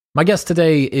My guest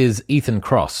today is Ethan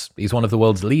Kross. He's one of the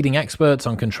world's leading experts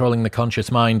on controlling the conscious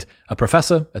mind, a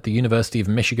professor at the University of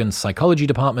Michigan's Psychology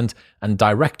Department, and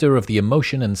director of the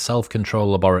Emotion and Self-Control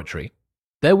Laboratory.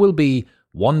 There will be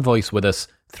one voice with us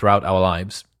throughout our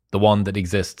lives, the one that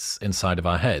exists inside of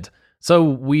our head. So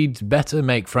we'd better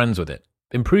make friends with it.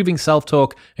 Improving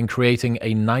self-talk and creating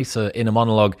a nicer inner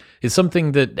monologue is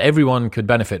something that everyone could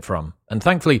benefit from. And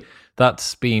thankfully,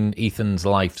 that's been Ethan's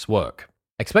life's work.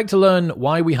 Expect to learn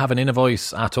why we have an inner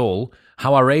voice at all,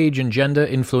 how our age and gender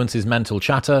influences mental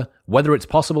chatter, whether it's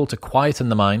possible to quieten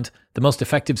the mind, the most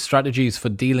effective strategies for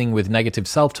dealing with negative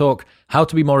self-talk, how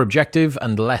to be more objective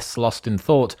and less lost in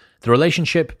thought, the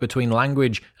relationship between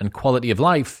language and quality of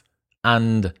life,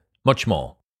 and much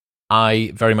more.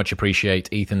 I very much appreciate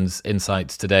Ethan's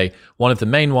insights today. One of the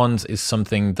main ones is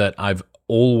something that I've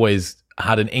always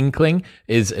had an inkling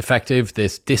is effective,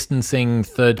 this distancing,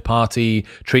 third party,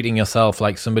 treating yourself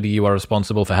like somebody you are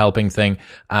responsible for helping thing.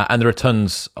 And there are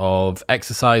tons of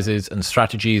exercises and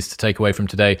strategies to take away from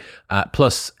today,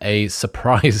 plus a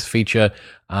surprise feature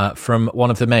from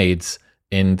one of the maids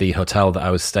in the hotel that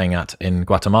I was staying at in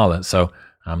Guatemala. So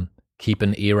keep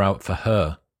an ear out for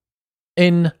her.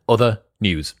 In other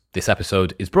news, this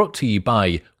episode is brought to you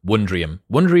by Wondrium.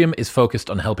 Wondrium is focused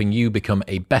on helping you become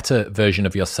a better version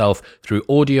of yourself through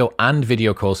audio and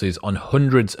video courses on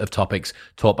hundreds of topics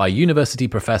taught by university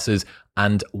professors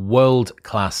and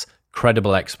world-class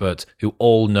credible experts who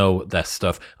all know their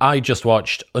stuff. I just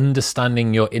watched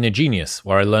Understanding Your Inner Genius,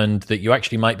 where I learned that you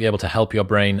actually might be able to help your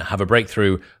brain have a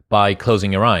breakthrough by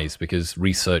closing your eyes, because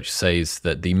research says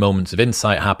that the moments of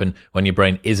insight happen when your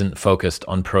brain isn't focused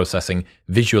on processing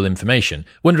visual information.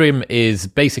 Wondrium is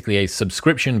basically a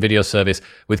subscription video service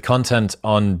with content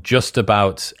on just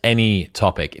about any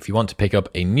topic. If you want to pick up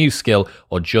a new skill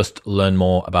or just learn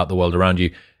more about the world around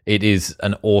you, it is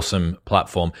an awesome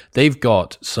platform. They've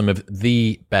got some of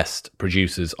the best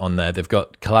producers on there. They've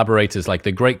got collaborators like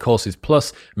the Great Courses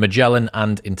Plus, Magellan,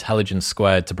 and Intelligence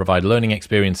Squared to provide learning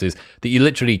experiences that you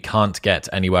literally can't get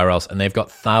anywhere else. And they've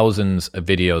got thousands of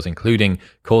videos, including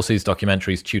courses,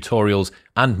 documentaries, tutorials,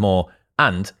 and more.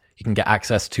 And you can get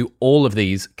access to all of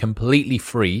these completely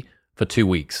free for 2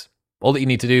 weeks. All that you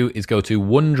need to do is go to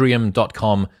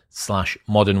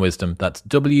wondrium.com/modernwisdom. That's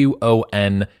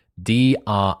wondrium.com/modernwisdom.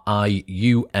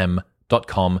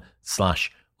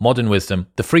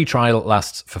 The free trial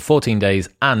lasts for 14 days,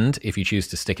 and if you choose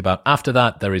to stick about after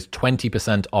that, there is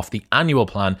 20% off the annual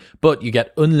plan, but you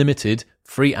get unlimited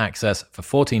free access for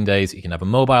 14 days. You can have a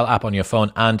mobile app on your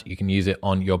phone, and you can use it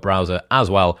on your browser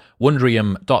as well.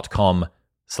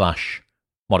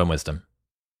 wondrium.com/modernwisdom.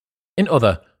 In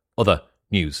other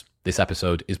news, this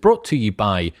episode is brought to you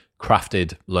by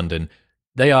Crafted London.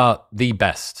 They are the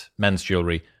best men's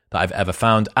jewelry that I've ever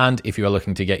found. And if you are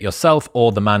looking to get yourself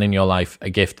or the man in your life a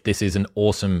gift, this is an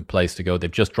awesome place to go.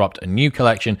 They've just dropped a new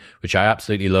collection, which I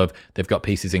absolutely love. They've got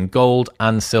pieces in gold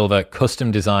and silver, custom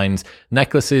designs,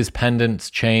 necklaces, pendants,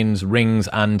 chains, rings,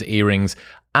 and earrings.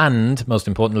 And most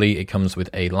importantly, it comes with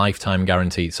a lifetime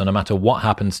guarantee. So no matter what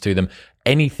happens to them,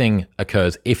 anything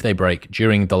occurs, if they break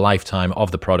during the lifetime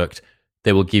of the product,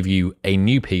 they will give you a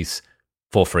new piece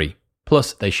for free.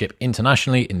 Plus, they ship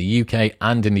internationally in the UK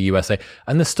and in the USA.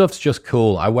 And the stuff's just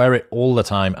cool. I wear it all the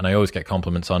time and I always get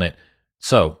compliments on it.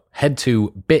 So head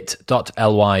to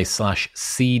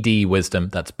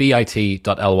bit.ly/cdwisdom. That's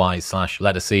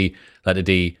bit.ly/C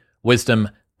wisdom,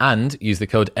 and use the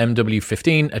code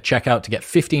MW15 at checkout to get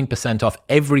 15% off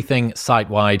everything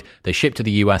site-wide. They ship to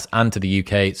the US and to the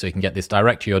UK, so you can get this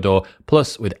direct to your door.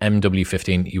 Plus, with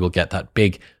MW15, you will get that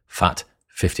big, fat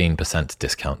 15%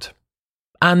 discount.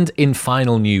 And in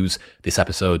final news, this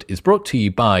episode is brought to you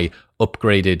by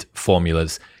Upgraded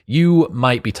Formulas. You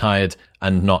might be tired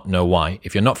and not know why.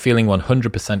 If you're not feeling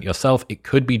 100% yourself, it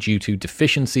could be due to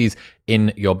deficiencies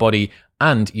in your body,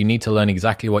 and you need to learn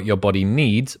exactly what your body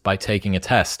needs by taking a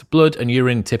test. Blood and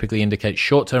urine typically indicate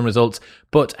short-term results,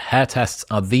 but hair tests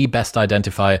are the best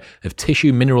identifier of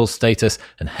tissue mineral status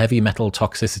and heavy metal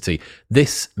toxicity.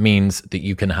 This means that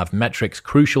you can have metrics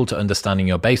crucial to understanding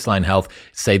your baseline health.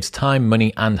 It saves time,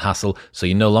 money, and hassle, so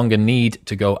you no longer need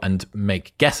to go and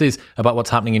make guesses about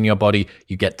what's happening in your body.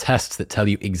 You get tests that tell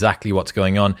you exactly what's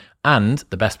going on. And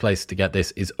the best place to get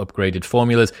this is Upgraded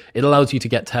Formulas. It allows you to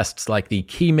get tests like the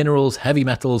key minerals, heavy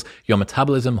metals, your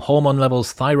metabolism, hormone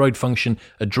levels, thyroid function,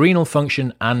 adrenal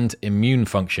function, and immune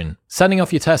function. Sending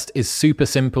off your test is super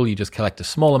simple. You just collect a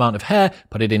small amount of hair,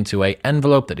 put it into an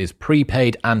envelope that is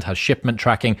prepaid and has shipment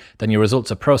tracking. Then your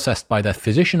results are processed by their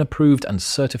physician-approved and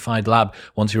certified lab.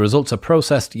 Once your results are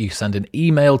processed, you send an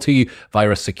email to you via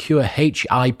a secure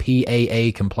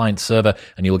HIPAA compliant server,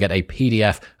 and you'll get a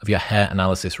PDF of your hair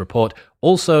analysis report support.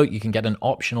 Also, you can get an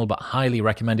optional but highly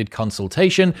recommended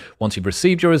consultation. Once you've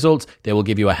received your results, they will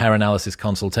give you a hair analysis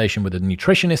consultation with a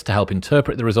nutritionist to help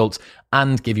interpret the results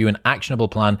and give you an actionable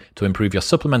plan to improve your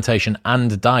supplementation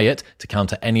and diet to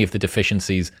counter any of the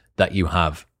deficiencies that you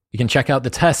have. You can check out the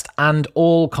test and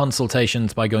all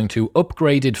consultations by going to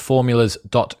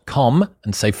upgradedformulas.com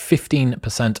and save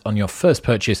 15% on your first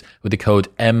purchase with the code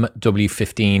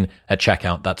MW15 at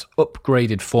checkout. That's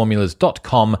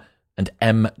upgradedformulas.com and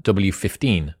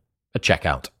MW15 at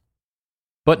checkout.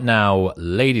 But now,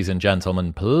 ladies and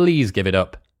gentlemen, please give it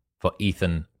up for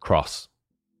Ethan Kross.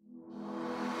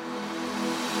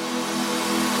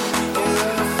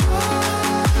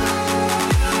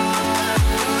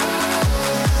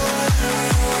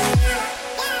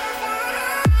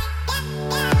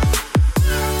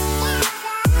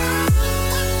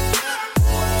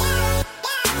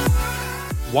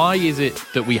 Why is it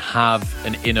that we have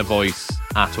an inner voice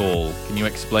at all? Can you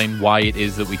explain why it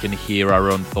is that we can hear our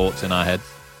own thoughts in our heads?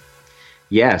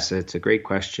 Yes, it's a great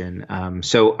question.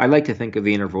 So I like to think of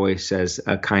the inner voice as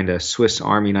a kind of Swiss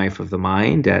Army knife of the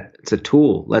mind. It's a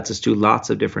tool, lets us do lots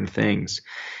of different things.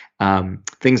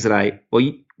 Things that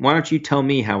why don't you tell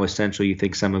me how essential you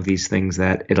think some of these things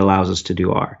that it allows us to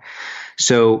do are?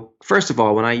 So first of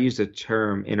all, when I use the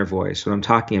term inner voice, what I'm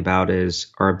talking about is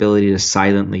our ability to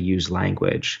silently use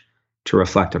language to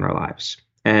reflect on our lives.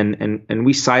 And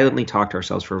we silently talk to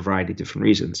ourselves for a variety of different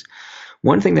reasons.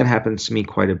 One thing that happens to me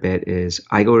quite a bit is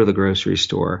I go to the grocery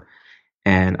store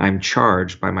and I'm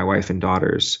charged by my wife and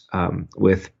daughters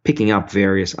with picking up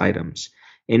various items.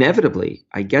 Inevitably,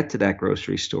 I get to that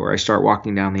grocery store, I start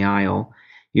walking down the aisle.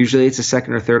 Usually it's the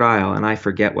second or third aisle, and I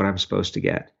forget what I'm supposed to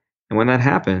get. And when that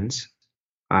happens,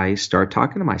 I start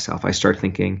talking to myself. I start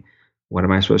thinking, what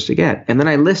am I supposed to get? And then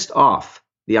I list off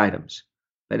the items: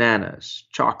 bananas,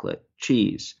 chocolate,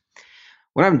 cheese.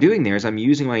 What I'm doing there is I'm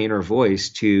using my inner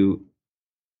voice to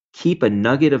keep a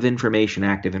nugget of information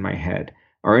active in my head.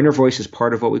 Our inner voice is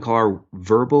part of what we call our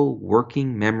verbal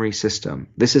working memory system.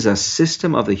 This is a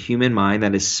system of the human mind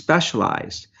that is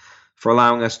specialized for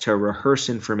allowing us to rehearse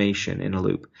information in a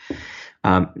loop.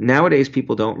 Nowadays,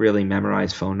 people don't really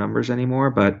memorize phone numbers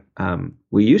anymore, but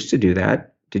we used to do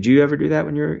that. Did you ever do that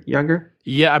when you were younger?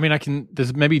 Yeah, I mean,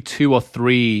 there's maybe 2 or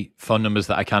 3 phone numbers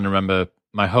that I can remember.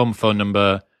 My home phone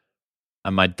number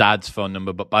and my dad's phone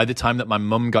number. But by the time that my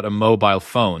mum got a mobile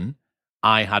phone,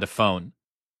 I had a phone.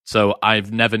 So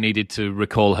I've never needed to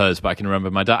recall hers, but I can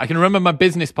remember my dad. I can remember my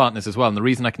business partners as well. And the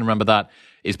reason I can remember that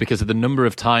is because of the number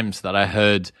of times that I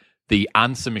heard the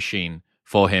answer machine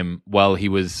for him while we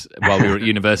were at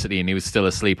university and he was still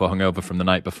asleep or hungover from the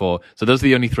night before. So those are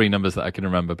the only 3 numbers that I can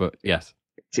remember, but yes.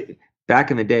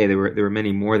 Back in the day, there were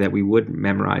many more that we would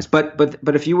memorize. But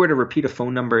if you were to repeat a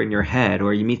phone number in your head,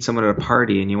 or you meet someone at a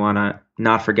party and you want to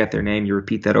not forget their name, you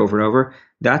repeat that over and over,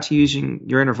 that's using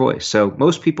your inner voice. So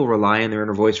most people rely on their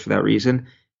inner voice for that reason.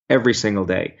 Every single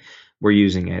day, we're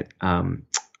using it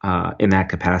in that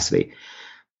capacity.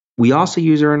 We also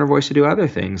use our inner voice to do other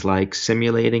things like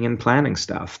simulating and planning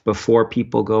stuff. Before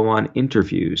people go on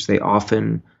interviews, they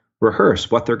often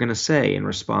rehearse what they're going to say in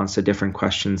response to different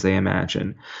questions they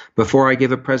imagine. Before I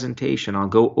give a presentation, I'll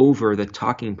go over the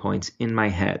talking points in my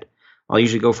head. I'll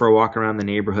usually go for a walk around the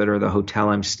neighborhood or the hotel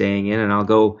I'm staying in, and I'll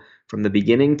go from the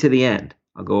beginning to the end.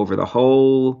 I'll go over the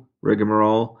whole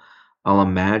rigmarole. I'll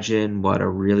imagine what a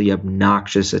really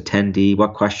obnoxious attendee,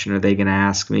 what question are they going to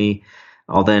ask me?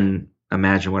 I'll then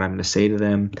imagine what I'm going to say to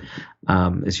them.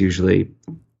 It's usually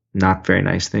not very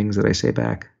nice things that I say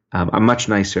back. I'm much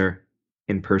nicer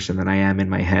in person than I am in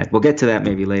my head. We'll get to that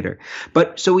maybe later.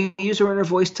 But so we use our inner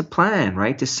voice to plan,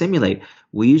 right? To simulate.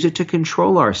 We use it to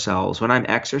control ourselves. When I'm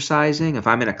exercising, if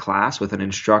I'm in a class with an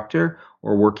instructor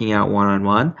or working out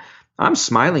one-on-one, I'm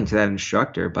smiling to that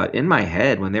instructor. But in my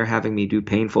head, when they're having me do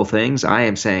painful things, I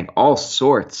am saying all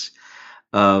sorts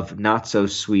of not so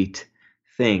sweet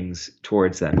things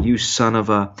towards them. You son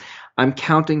of a, I'm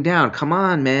counting down. Come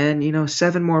on, man.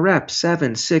 7 more reps,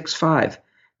 7, 6, 5.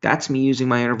 That's me using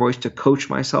my inner voice to coach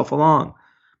myself along.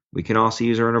 We can also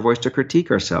use our inner voice to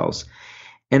critique ourselves.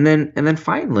 And then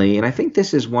finally, and I think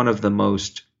this is one of the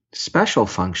most special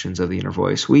functions of the inner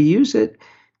voice, we use it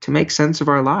to make sense of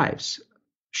our lives.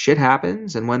 Shit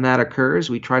happens, and when that occurs,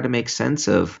 we try to make sense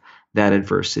of that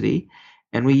adversity,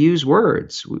 and we use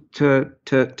words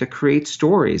to create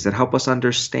stories that help us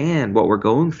understand what we're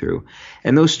going through.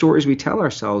 And those stories we tell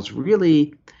ourselves,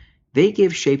 really, they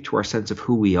give shape to our sense of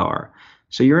who we are.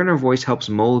 So your inner voice helps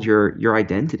mold your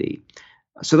identity.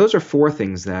 So those are 4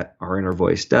 things that our inner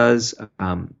voice does.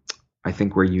 I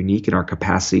think we're unique in our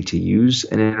capacity to use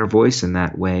an inner voice in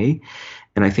that way.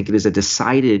 And I think it is a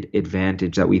decided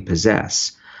advantage that we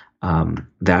possess.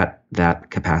 that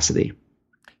capacity.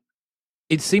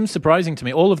 It seems surprising to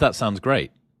me. All of that sounds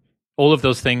great. All of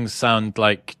those things sound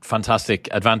like fantastic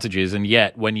advantages. And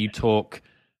yet, when you talk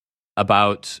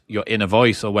about your inner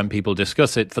voice or when people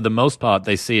discuss it, for the most part,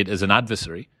 they see it as an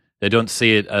adversary. They don't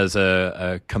see it as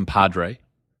a compadre.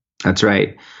 That's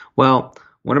right. Well,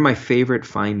 one of my favorite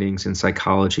findings in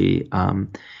psychology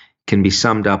can be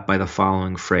summed up by the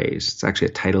following phrase. It's actually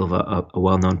a title of a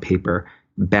well-known paper.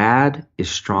 Bad is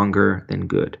stronger than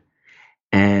good.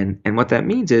 And what that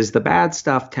means is the bad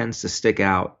stuff tends to stick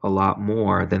out a lot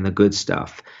more than the good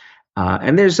stuff.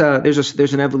 And there's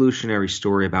an evolutionary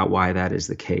story about why that is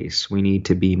the case. We need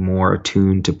to be more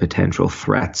attuned to potential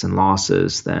threats and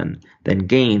losses than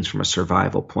gains from a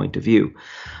survival point of view.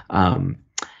 And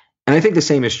I think the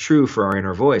same is true for our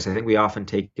inner voice. I think we often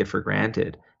take it for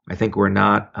granted. I think we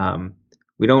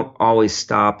don't always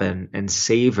stop and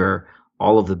savor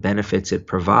all of the benefits it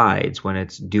provides when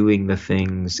it's doing the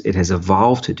things it has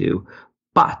evolved to do.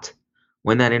 But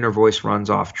when that inner voice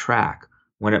runs off track,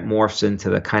 when it morphs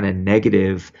into the kind of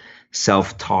negative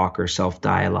self-talk or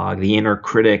self-dialogue, the inner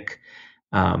critic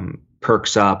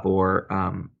perks up, or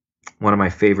one of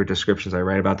my favorite descriptions, I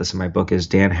write about this in my book, is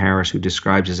Dan Harris, who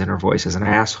describes his inner voice as an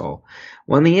asshole.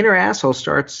 When the inner asshole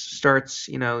starts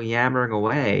yammering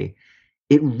away,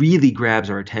 it really grabs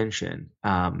our attention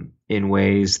in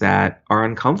ways that are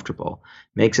uncomfortable,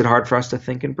 makes it hard for us to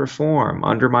think and perform,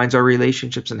 undermines our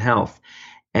relationships and health.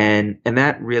 And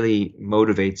that really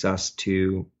motivates us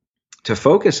to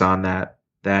focus on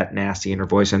that nasty inner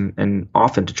voice and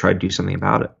often to try to do something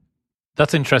about it.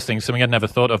 That's interesting. Something I'd never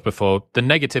thought of before. The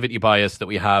negativity bias that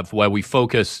we have, where we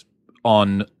focus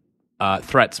on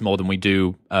threats more than we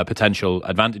do potential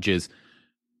advantages.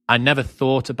 I never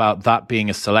thought about that being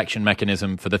a selection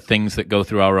mechanism for the things that go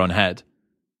through our own head.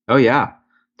 Oh yeah,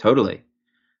 totally.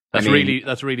 That's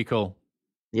really cool.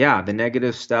 Yeah, the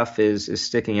negative stuff is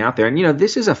sticking out there, and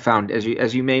this is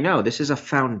as you may know, this is a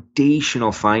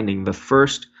foundational finding.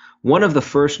 One of the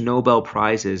first Nobel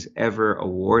Prizes ever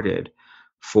awarded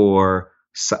for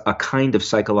a kind of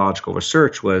psychological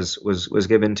research was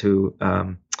given to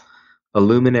a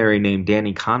luminary named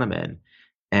Danny Kahneman.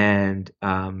 And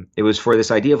it was for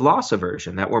this idea of loss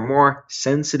aversion, that we're more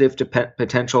sensitive to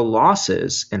potential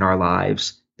losses in our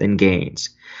lives than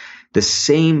gains. The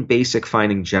same basic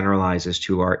finding generalizes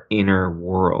to our inner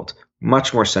world,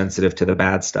 much more sensitive to the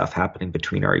bad stuff happening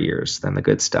between our ears than the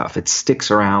good stuff. It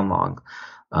sticks around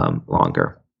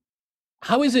longer.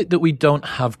 How is it that we don't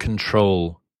have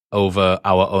control over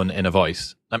our own inner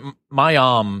voice? Like, my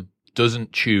arm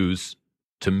doesn't choose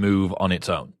to move on its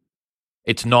own.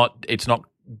 It's not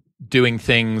doing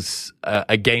things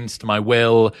against my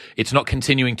will. It's not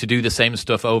continuing to do the same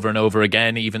stuff over and over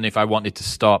again, even if I wanted to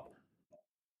stop.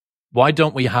 Why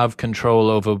don't we have control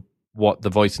over what the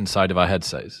voice inside of our head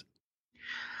says?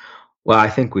 Well, I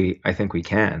think we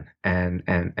can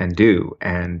and do,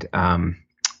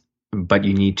 but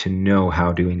you need to know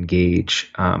how to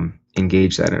engage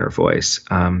that inner voice.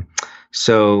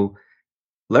 So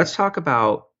let's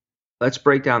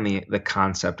break down the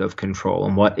concept of control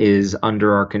and what is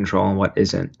under our control and what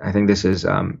isn't. I think this is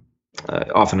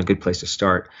often a good place to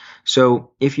start.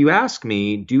 So if you ask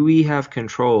me, do we have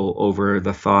control over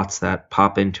the thoughts that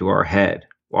pop into our head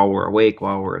while we're awake,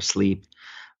 while we're asleep?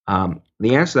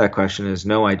 The answer to that question is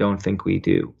no, I don't think we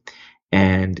do.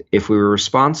 And if we were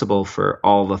responsible for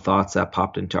all the thoughts that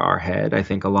popped into our head, I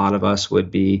think a lot of us would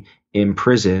be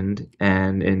imprisoned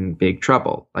and in big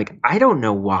trouble. Like, I don't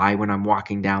know why when I'm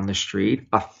walking down the street,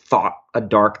 a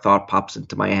dark thought pops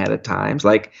into my head at times.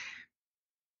 Like,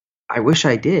 I wish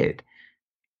I did,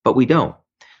 but we don't.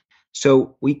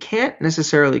 So we can't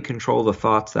necessarily control the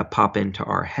thoughts that pop into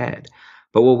our head.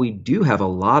 But what we do have a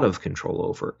lot of control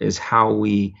over is how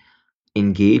we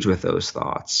engage with those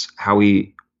thoughts, how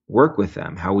we work with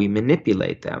them, how we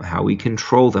manipulate them, how we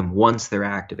control them once they're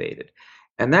activated.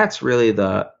 And that's really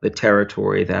the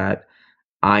territory that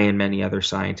I and many other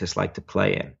scientists like to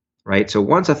play in, right? So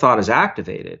once a thought is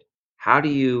activated, how do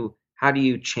you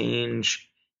change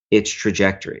its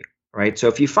trajectory, right? So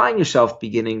if you find yourself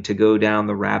beginning to go down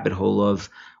the rabbit hole of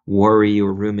worry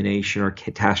or rumination or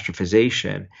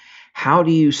catastrophization, how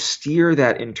do you steer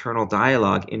that internal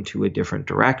dialogue into a different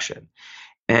direction?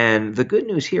 And the good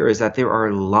news here is that there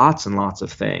are lots and lots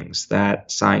of things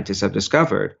that scientists have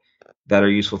discovered that are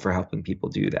useful for helping people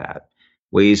do that.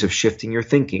 Ways of shifting your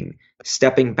thinking,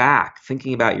 stepping back,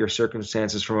 thinking about your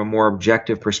circumstances from a more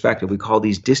objective perspective. We call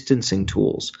these distancing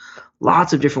tools.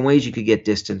 Lots of different ways you could get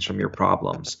distance from your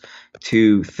problems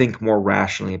to think more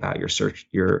rationally about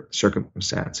your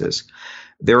circumstances.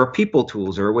 There are people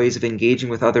tools. There are ways of engaging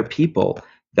with other people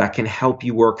that can help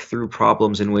you work through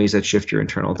problems in ways that shift your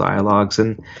internal dialogues.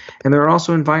 And there are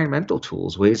also environmental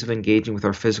tools, ways of engaging with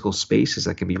our physical spaces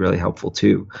that can be really helpful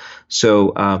too.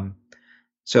 So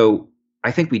so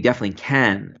I think we definitely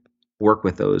can work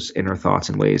with those inner thoughts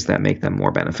in ways that make them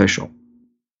more beneficial.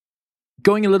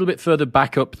 Going a little bit further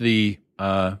back up the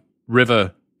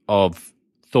river of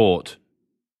thought,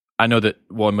 I know that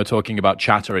when we're talking about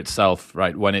chatter itself,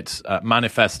 right, when it's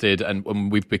manifested and when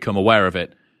we've become aware of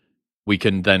it, we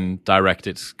can then direct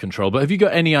its control. But have you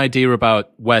got any idea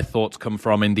about where thoughts come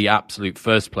from in the absolute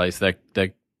first place, their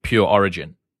pure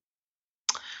origin?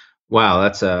 Wow,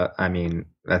 that's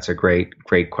a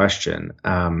great question.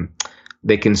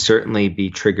 They can certainly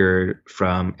be triggered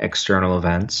from external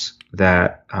events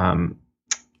that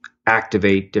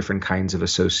activate different kinds of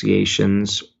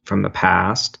associations from the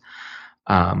past,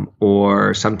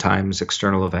 or sometimes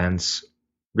external events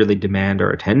really demand our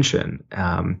attention.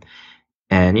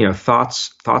 And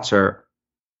thoughts are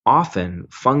often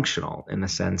functional in the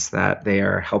sense that they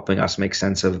are helping us make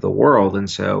sense of the world. And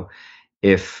so,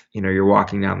 if you're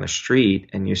walking down the street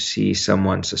and you see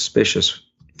someone suspicious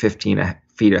 15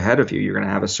 feet ahead of you, you're going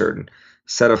to have a certain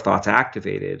set of thoughts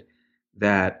activated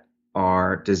that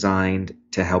are designed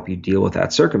to help you deal with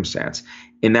that circumstance.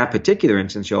 In that particular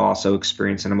instance, you'll also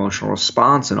experience an emotional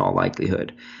response in all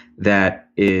likelihood that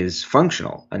is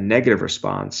functional, a negative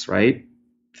response, right?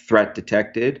 Threat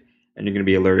detected, and you're going to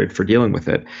be alerted for dealing with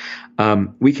it.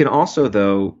 We can also,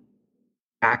 though,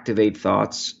 activate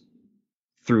thoughts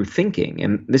through thinking,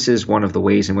 and this is one of the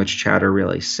ways in which chatter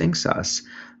really sinks us.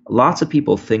 Lots of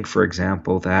people think, for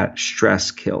example, that stress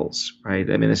kills, right?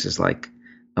 I mean, this is like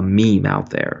a meme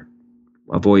out there.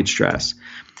 Avoid stress.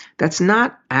 That's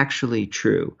not actually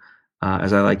true.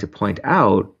 As I like to point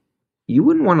out, you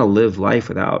wouldn't want to live life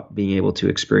without being able to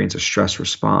experience a stress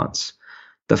response.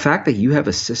 The fact that you have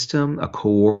a system, a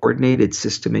coordinated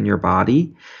system in your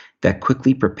body that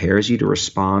quickly prepares you to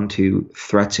respond to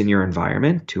threats in your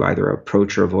environment, to either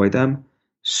approach or avoid them,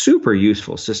 super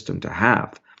useful system to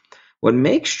have. What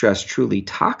makes stress truly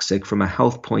toxic from a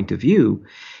health point of view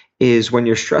is when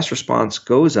your stress response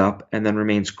goes up and then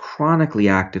remains chronically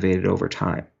activated over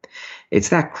time. It's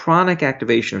that chronic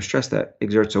activation of stress that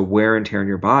exerts a wear and tear in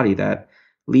your body that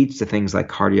leads to things like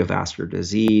cardiovascular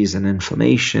disease and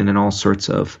inflammation and all sorts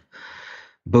of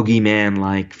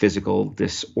boogeyman-like physical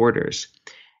disorders.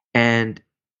 And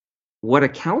what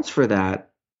accounts for that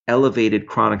elevated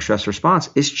chronic stress response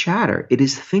is chatter. It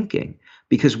is thinking,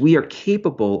 because we are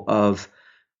capable of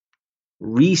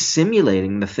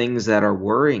re-simulating the things that are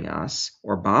worrying us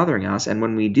or bothering us. And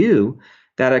when we do,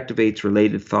 that activates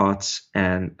related thoughts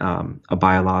and a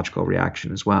biological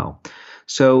reaction as well.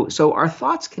 So our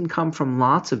thoughts can come from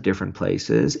lots of different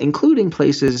places, including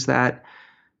places that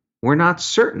we're not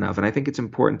certain of. And I think it's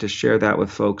important to share that with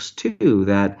folks too,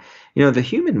 that, the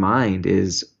human mind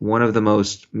is one of the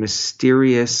most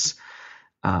mysterious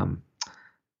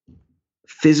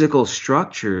physical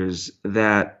structures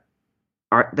that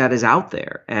is out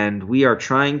there. And we are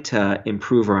trying to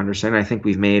improve our understanding. I think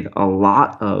we've made a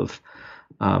lot of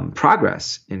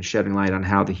progress in shedding light on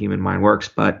how the human mind works,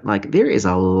 but there is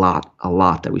a lot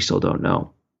that we still don't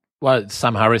know. Well,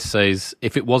 Sam Harris says,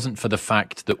 if it wasn't for the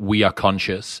fact that we are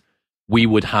conscious, we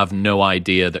would have no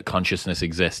idea that consciousness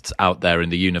exists out there in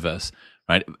the universe,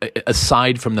 right?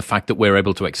 Aside from the fact that we're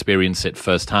able to experience it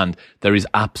firsthand, there is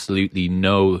absolutely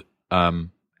no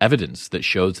evidence that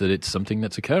shows that it's something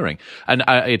that's occurring. And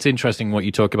it's interesting what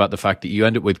you talk about, the fact that you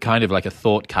end up with kind of like a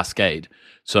thought cascade.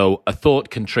 So a thought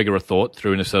can trigger a thought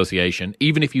through an association,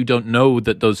 even if you don't know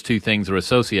that those two things are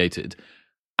associated.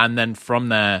 And then from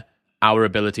there, our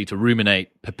ability to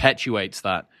ruminate perpetuates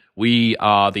that. We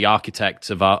are the architects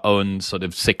of our own sort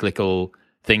of cyclical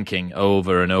thinking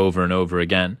over and over and over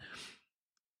again.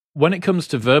 When it comes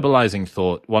to verbalizing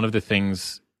thought, one of the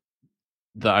things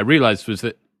that I realized was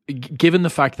that given the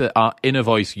fact that our inner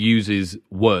voice uses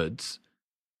words,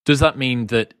 does that mean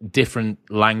that different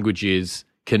languages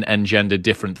can engender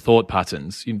different thought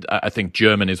patterns? I think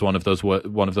German is one of those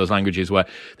languages where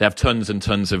they have tons and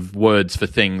tons of words for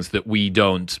things that we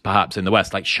don't, perhaps in the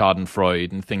West, like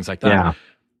Schadenfreude and things like that. Yeah.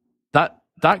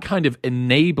 That kind of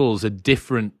enables a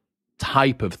different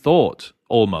type of thought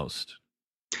almost.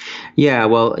 Yeah,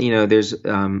 well, there's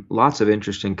lots of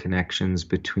interesting connections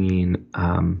between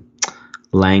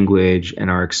language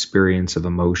and our experience of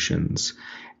emotions.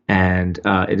 And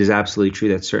it is absolutely true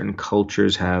that certain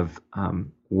cultures have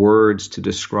words to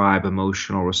describe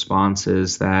emotional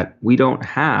responses that we don't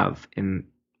have in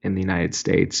the United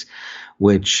States,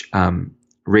 which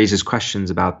raises questions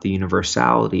about the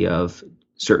universality of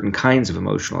certain kinds of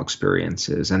emotional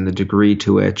experiences and the degree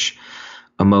to which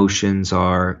emotions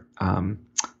are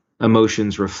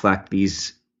emotions reflect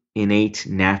these innate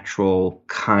natural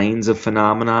kinds of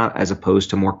phenomena as opposed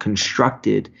to more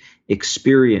constructed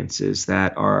experiences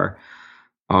that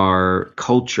our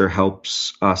culture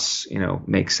helps us,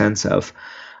 make sense of.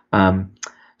 Um,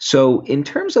 so, in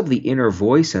terms of the inner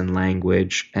voice and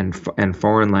language, and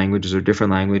foreign languages or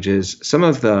different languages, some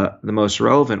of the most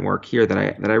relevant work here that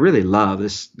I really love.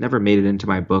 This never made it into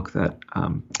my book. That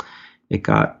it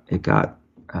got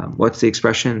what's the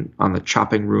expression, on the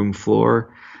chopping room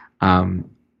floor,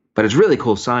 but it's really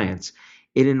cool science.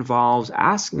 It involves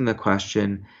asking the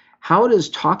question: how does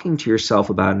talking to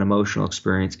yourself about an emotional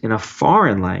experience in a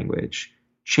foreign language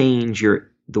change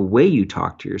the way you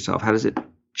talk to yourself? How does it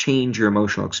change your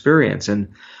emotional experience?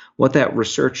 And what that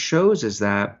research shows is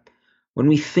that when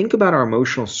we think about our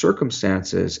emotional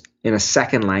circumstances in a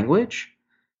second language,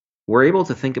 we're able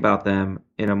to think about them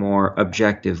in a more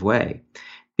objective way,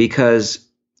 because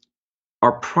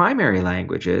our primary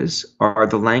languages are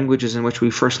the languages in which we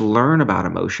first learn about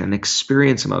emotion,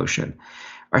 experience emotion.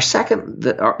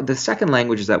 The second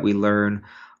languages that we learn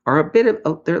are they're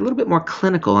a little bit more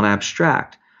clinical and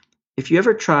abstract. If you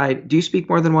ever tried, do you speak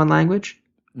more than one language?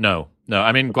 No, no.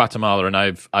 I'm in Guatemala, and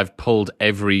I've pulled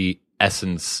every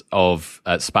essence of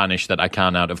Spanish that I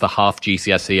can out of the half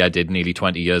GCSE I did nearly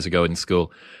 20 years ago in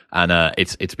school, and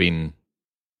it's been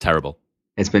terrible.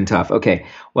 It's been tough. Okay.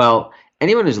 Well,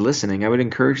 anyone who's listening, I would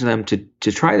encourage them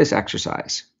to try this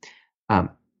exercise.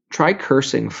 Try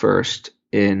cursing first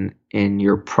in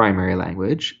your primary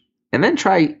language, and then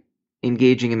try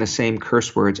engaging in the same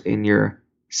curse words in your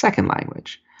second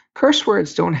language. Curse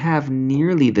words don't have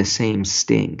nearly the same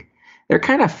sting. They're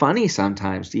kind of funny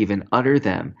sometimes to even utter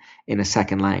them in a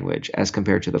second language as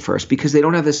compared to the first, because they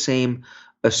don't have the same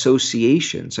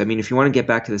associations. I mean, if you want to get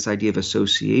back to this idea of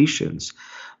associations,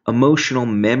 emotional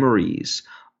memories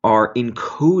are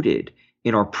encoded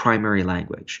in our primary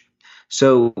language.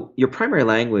 So your primary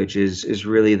language is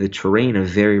really the terrain of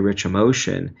very rich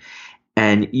emotion.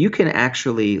 And you can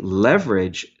actually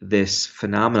leverage this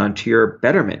phenomenon to your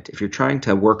betterment. If you're trying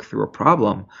to work through a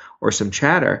problem or some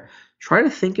chatter, try to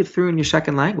think it through in your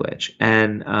second language.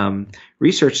 And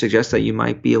research suggests that you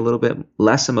might be a little bit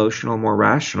less emotional, more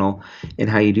rational in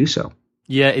how you do so.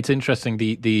 Yeah, it's interesting.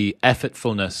 The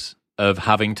effortfulness of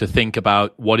having to think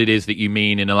about what it is that you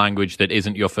mean in a language that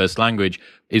isn't your first language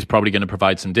is probably going to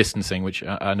provide some distancing, which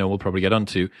I know we'll probably get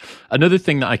onto. Another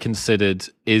thing that I considered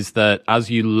is that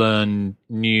as you learn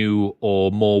new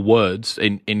or more words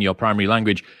in your primary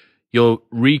language, you're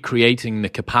recreating the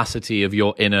capacity of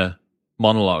your inner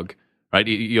monologue, right?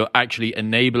 You're actually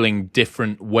enabling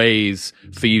different ways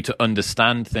for you to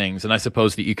understand things. And I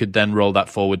suppose that you could then roll that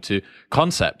forward to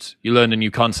concepts. You learn a new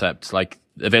concept, like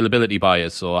availability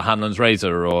bias or Hanlon's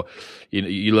razor, or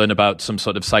you learn about some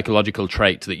sort of psychological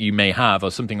trait that you may have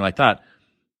or something like that.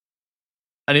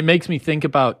 And it makes me think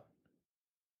about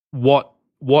what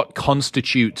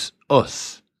constitutes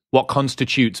us, what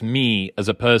constitutes me as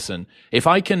a person. If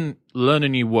I can learn a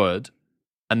new word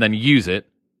and then use it,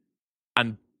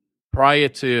 and prior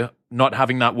to not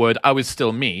having that word, I was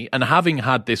still me, and having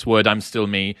had this word, I'm still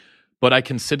me, but I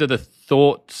consider the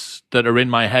thoughts that are in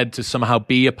my head to somehow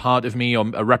be a part of me or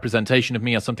a representation of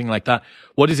me or something like that.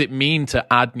 What does it mean to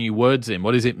add new words in?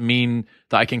 What does it mean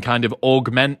that I can kind of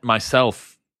augment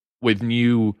myself with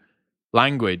new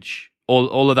language?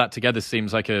 All of that together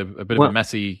seems like a bit of a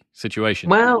messy situation.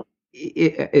 Well,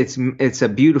 it's a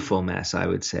beautiful mess, I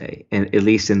would say, and at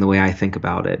least in the way I think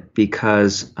about it,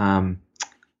 because the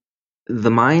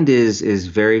mind is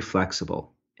very flexible.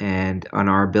 And on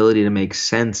our ability to make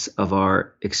sense of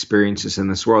our experiences in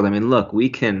this world. I mean, look, we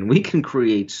can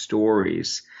create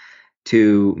stories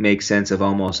to make sense of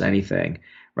almost anything,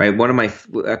 right?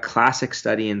 A classic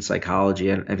study in psychology.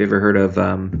 Have you ever heard of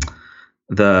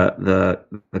the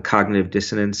cognitive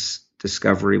dissonance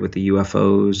discovery with the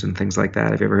UFOs and things like that?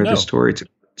 Have you ever heard this story?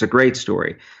 It's a great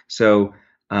story. So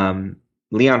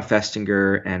Leon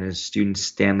Festinger and his student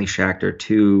Stanley Schachter,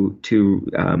 two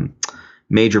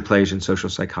major players in social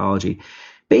psychology.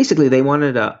 Basically, they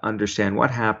wanted to understand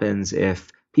what happens if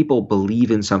people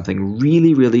believe in something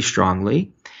really, really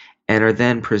strongly and are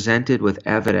then presented with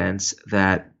evidence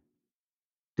that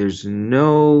there's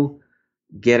no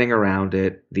getting around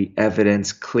it. The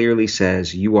evidence clearly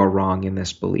says you are wrong in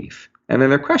this belief. And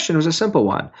then their question was a simple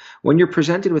one. When you're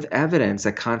presented with evidence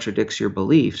that contradicts your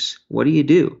beliefs, what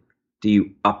do? Do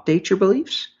you update your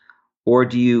beliefs? Or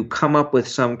do you come up with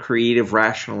some creative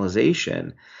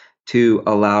rationalization to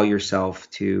allow yourself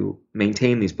to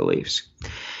maintain these beliefs?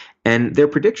 And their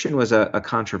prediction was a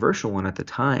controversial one at the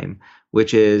time,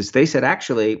 which is they said,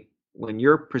 actually, when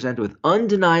you're presented with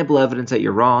undeniable evidence that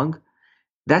you're wrong,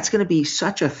 that's going to be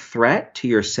such a threat to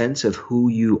your sense of who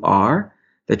you are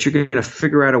that you're going to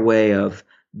figure out a way of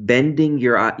bending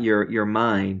your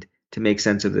mind to make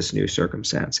sense of this new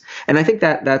circumstance. And I think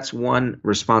that that's one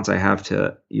response I have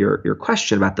to your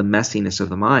question about the messiness of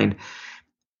the mind.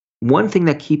 One thing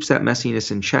that keeps that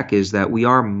messiness in check is that we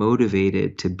are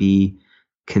motivated to be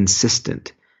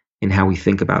consistent in how we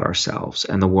think about ourselves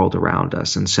and the world around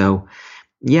us. And so,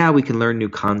 yeah, we can learn new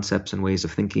concepts and ways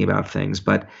of thinking about things,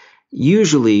 but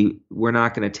usually we're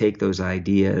not going to take those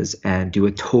ideas and do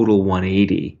a total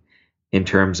 180 in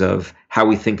terms of how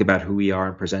we think about who we are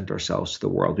and present ourselves to the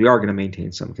world. We are going to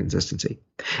maintain some consistency.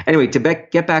 Anyway, to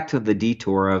get back to the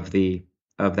detour of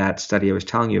that study I was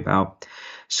telling you about.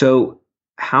 So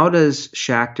how does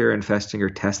Schachter and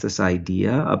Festinger test this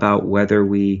idea about whether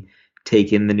we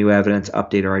take in the new evidence,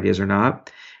 update our ideas or not?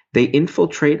 They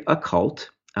infiltrate a cult.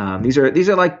 These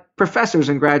are like professors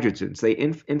and graduate students. They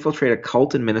infiltrate a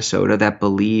cult in Minnesota that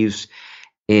believes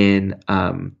in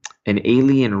an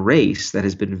alien race that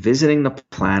has been visiting the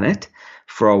planet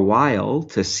for a while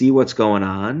to see what's going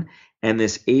on. And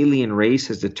this alien race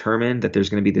has determined that there's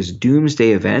going to be this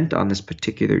doomsday event on this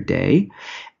particular day.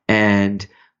 And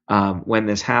when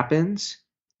this happens,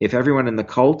 if everyone in the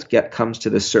cult comes to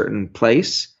this certain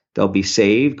place, they'll be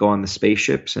saved, go on the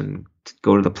spaceships and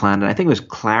go to the planet. I think it was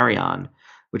Clarion,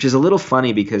 which is a little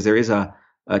funny because there is a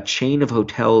chain of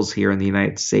hotels here in the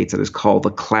United States that is called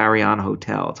the Clarion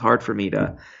Hotel. It's hard for me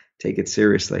to take it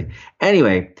seriously.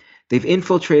 Anyway, they've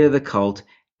infiltrated the cult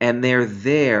and they're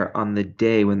there on the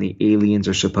day when the aliens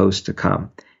are supposed to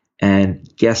come. And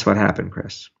guess what happened,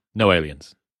 Chris? No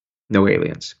aliens. No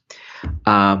aliens.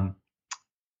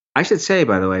 I should say,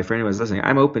 by the way, for anyone who's listening,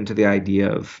 I'm open to the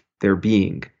idea of there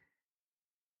being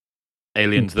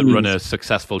aliens that run a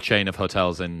successful chain of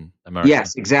hotels in America.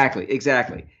 Yes, exactly.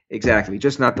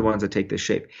 Just not the ones that take this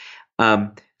shape.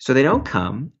 So they don't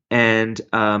come, and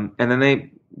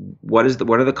then what do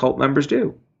the cult members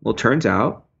do? Well, it turns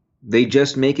out they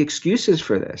just make excuses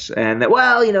for this, and that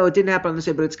it didn't happen on this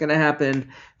day, but it's going to happen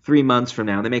 3 months from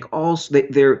now. They make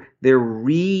they're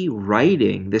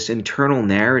rewriting this internal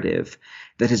narrative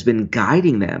that has been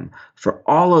guiding them for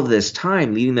all of this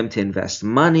time, leading them to invest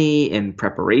money in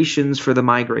preparations for the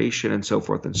migration and so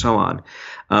forth and so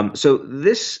on. So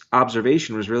this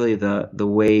observation was really the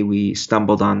way we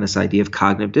stumbled on this idea of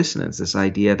cognitive dissonance, this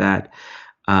idea that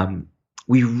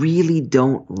we really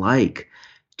don't like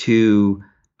to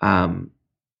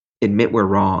admit we're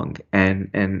wrong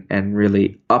and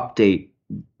really update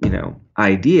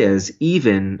ideas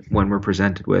even when we're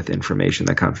presented with information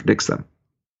that contradicts them.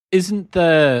 Isn't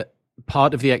there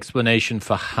part of the explanation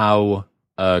for how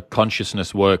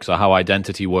consciousness works or how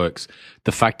identity works,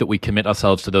 the fact that we commit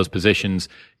ourselves to those positions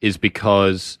is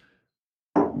because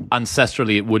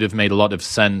ancestrally it would have made a lot of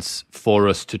sense for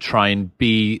us to try and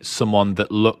be someone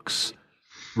that looks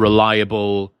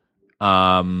reliable,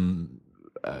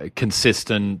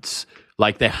 consistent,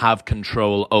 like they have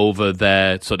control over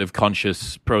their sort of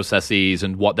conscious processes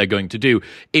and what they're going to do.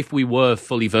 If we were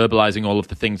fully verbalizing all of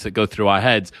the things that go through our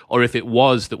heads, or if it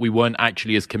was that we weren't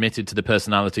actually as committed to the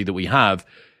personality that we have,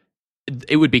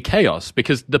 it would be chaos,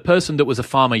 because the person that was a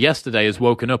farmer yesterday has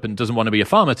woken up and doesn't want to be a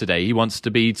farmer today. He wants to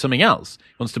be something else.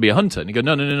 He wants to be a hunter. And you go,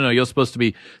 no, you're supposed to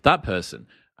be that person.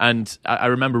 And I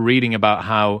remember reading about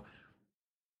how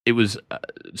it was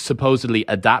supposedly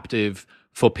adaptive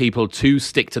for people to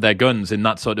stick to their guns in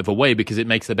that sort of a way, because it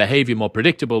makes their behavior more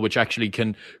predictable, which actually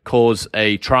can cause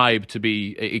a tribe to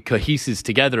be, it coheses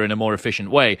together in a more efficient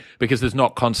way, because there's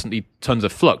not constantly tons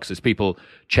of flux as people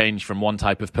change from one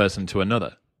type of person to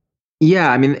another. Yeah,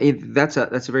 I mean, that's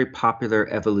a very popular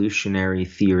evolutionary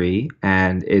theory,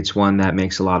 and it's one that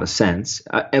makes a lot of sense.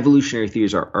 Evolutionary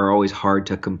theories are always hard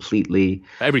to completely...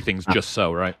 Everything's just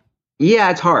so, right?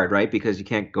 Yeah, it's hard, right? Because you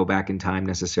can't go back in time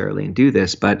necessarily and do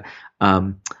this, but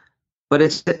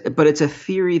it's a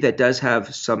theory that does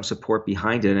have some support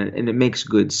behind it, and it makes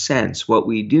good sense. What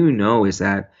we do know is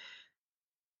that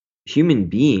human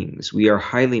beings, we are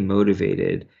highly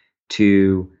motivated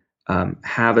to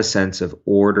have a sense of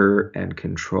order and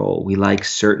control. We like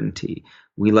certainty.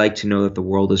 We like to know that the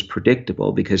world is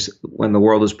predictable, because when the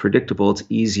world is predictable, it's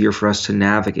easier for us to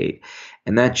navigate,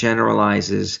 and that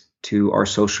generalizes to our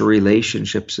social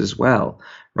relationships as well,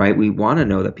 right? We want to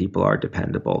know that people are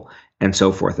dependable and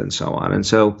so forth and so on. And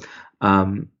so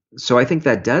I think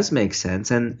that does make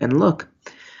sense. And look,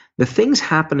 the things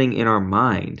happening in our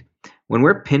mind, when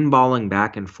we're pinballing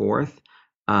back and forth,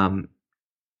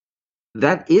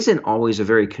 that isn't always a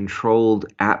very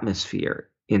controlled atmosphere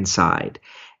inside.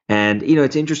 And,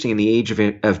 it's interesting, in the age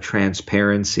of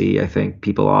transparency, I think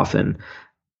people often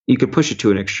you could push it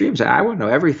to an extreme. Say, I want to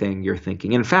know everything you're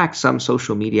thinking. In fact, some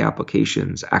social media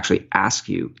applications actually ask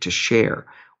you to share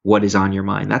what is on your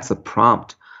mind. That's the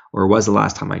prompt, or was the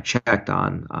last time I checked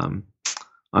on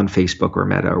Facebook or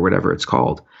Meta or whatever it's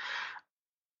called.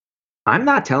 I'm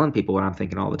not telling people what I'm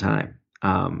thinking all the time.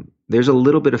 There's a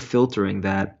little bit of filtering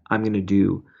that I'm going to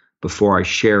do before I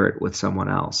share it with someone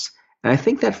else. And I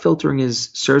think that filtering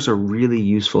serves a really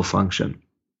useful function.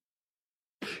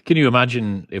 Can you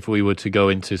imagine if we were to go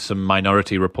into some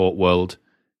Minority Report world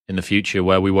in the future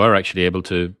where we were actually able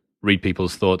to read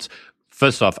people's thoughts?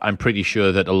 First off, I'm pretty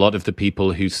sure that a lot of the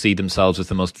people who see themselves as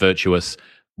the most virtuous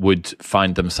would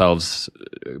find themselves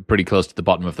pretty close to the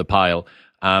bottom of the pile.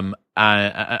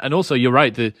 And also, you're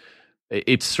right,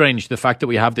 it's strange, the fact that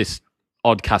we have this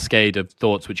odd cascade of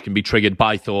thoughts which can be triggered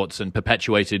by thoughts and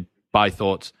perpetuated by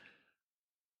thoughts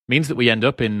means that we end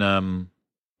up in...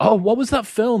 what was that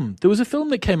film? There was a film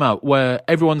that came out where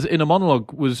everyone's inner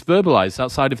monologue was verbalized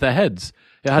outside of their heads.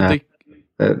 It had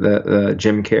the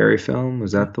Jim Carrey film,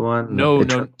 was that the one? No.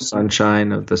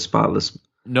 Sunshine of the Spotless.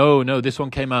 No. This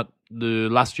one came out the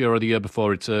last year or the year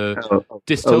before. It's a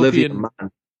dystopian. Olivia Munn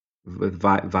with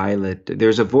Violet. There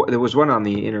was one on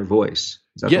the Inner Voice.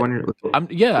 Is that the one?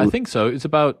 I think so. It's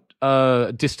about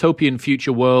a dystopian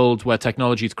future world where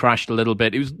technology's crashed a little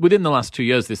bit. It was within the last 2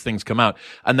 years this thing's come out,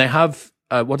 and they have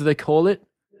what do they call it?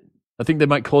 I think they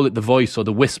might call it the voice or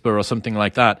the whisper or something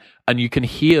like that, and you can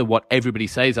hear what everybody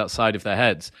says outside of their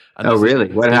heads. And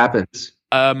really? What happens?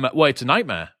 Well, it's a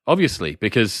nightmare, obviously,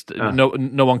 because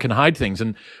no one can hide things.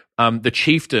 And the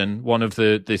chieftain, one of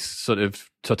this sort of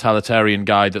totalitarian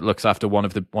guy that looks after one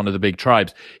of the big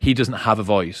tribes, he doesn't have a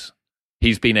voice.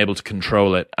 He's been able to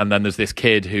control it. And then there's this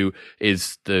kid who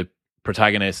is the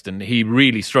protagonist, and he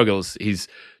really struggles. He's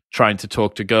trying to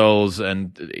talk to girls,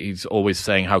 and he's always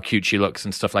saying how cute she looks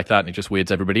and stuff like that, and it just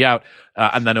weirds everybody out.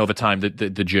 And then over time,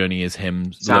 the journey is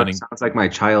him learning. Sounds like my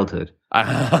childhood.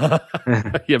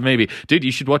 Yeah, maybe, dude.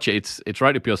 You should watch it. It's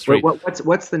right up your street.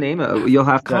 What's the name? You'll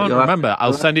have to. Can't remember.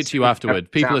 I'll send it to you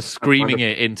afterward. People are screaming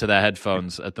it into their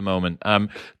headphones at the moment. How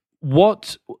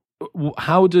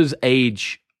does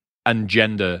age and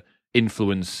gender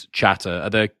influence chatter? Are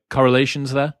there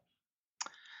correlations there?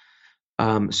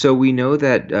 So we know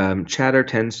that chatter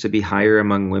tends to be higher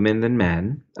among women than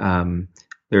men.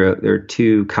 There are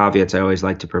two caveats I always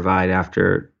like to provide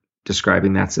after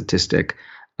describing that statistic.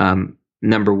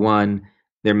 Number one,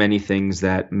 there are many things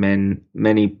that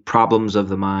many problems of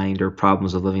the mind or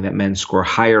problems of living that men score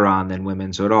higher on than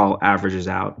women. So it all averages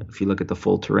out if you look at the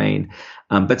full terrain.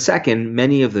 But second,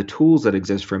 many of the tools that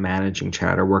exist for managing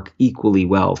chatter work equally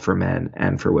well for men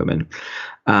and for women.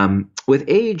 With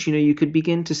age, you could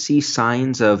begin to see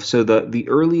signs of, so the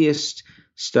earliest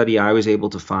study I was able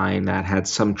to find that had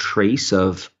some trace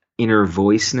of inner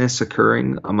voiceness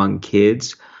occurring among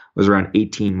kids was around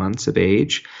 18 months of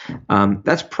age.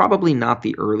 That's probably not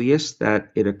the earliest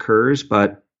that it occurs,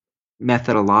 but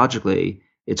methodologically,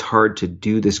 it's hard to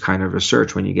do this kind of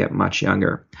research when you get much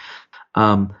younger.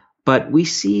 But we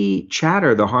see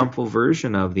chatter, the harmful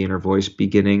version of the inner voice,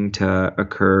 beginning to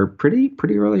occur pretty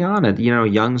early on.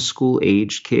 Young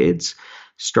school-aged kids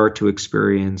start to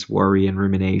experience worry and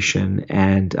rumination,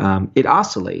 and it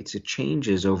oscillates. It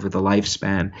changes over the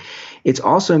lifespan. It's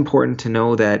also important to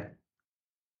know that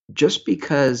just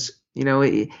because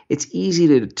it's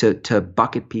easy to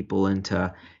bucket people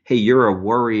into, hey, you're a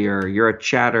worrier, you're a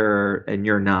chatterer, and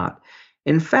you're not.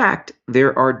 In fact,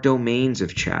 there are domains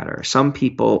of chatter. Some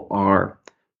people are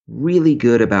really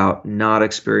good about not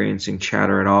experiencing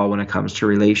chatter at all when it comes to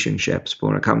relationships, but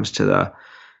when it comes to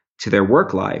their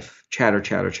work life,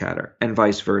 chatter, and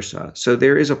vice versa. So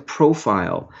there is a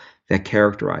profile that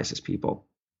characterizes people.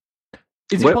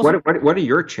 What are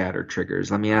your chatter triggers?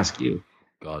 Let me ask you.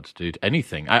 God, dude,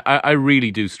 anything. I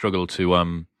really do struggle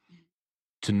to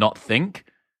not think.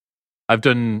 I've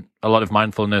done a lot of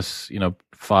mindfulness,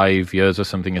 5 years or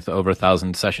something, over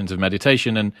 1,000 sessions of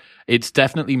meditation, and it's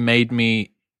definitely made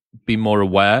me be more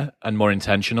aware and more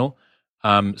intentional.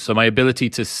 So my ability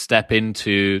to step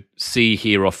into, see,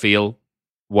 hear, or feel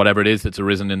whatever it is that's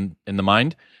arisen in the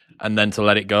mind, and then to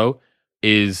let it go,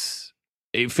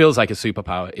 it feels like a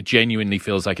superpower. It genuinely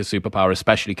feels like a superpower,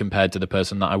 especially compared to the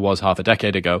person that I was half a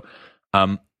decade ago.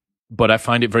 But I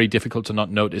find it very difficult to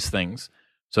not notice things.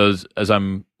 So as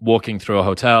I'm walking through a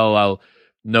hotel, I'll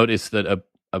notice that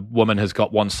a woman has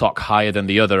got one sock higher than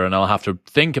the other, and I'll have to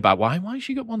think about why has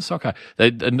she got one sock higher?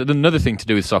 Another thing to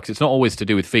do with socks, it's not always to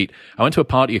do with feet. I went to a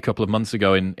party a couple of months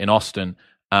ago in Austin,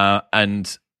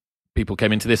 and people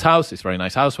came into this house, this very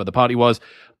nice house where the party was,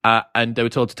 and they were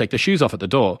told to take their shoes off at the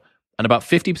door. And about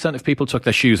 50% of people took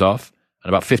their shoes off,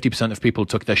 and about 50% of people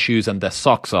took their shoes and their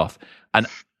socks off. And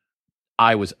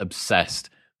I was obsessed.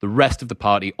 The rest of the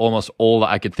party, almost all that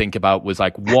I could think about was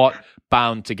like what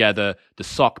bound together the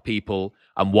sock people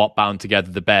and what bound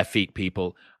together the bare feet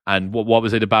people. And what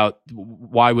was it about?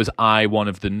 Why was I one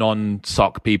of the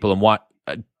non-sock people? And what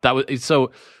that was? It's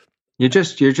so. You're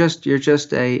just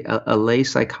a lay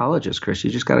psychologist, Chris. You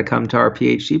just got to come to our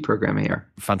PhD program here.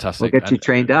 Fantastic. We'll get you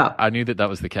trained up. I knew that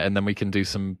was the case, and then we can do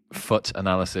some foot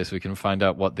analysis. We can find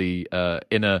out what the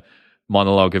inner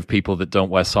monologue of people that don't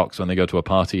wear socks when they go to a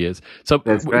party is. So,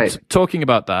 that's right. Talking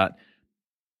about that,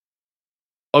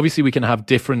 obviously we can have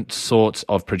different sorts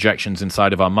of projections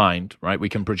inside of our mind, right? We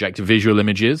can project visual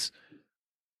images.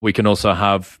 We can also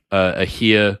have a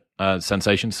hear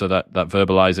sensation, so that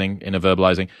verbalizing, inner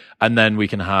verbalizing, and then we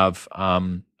can have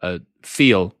a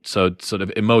feel, so sort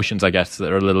of emotions, I guess,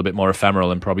 that are a little bit more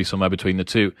ephemeral and probably somewhere between the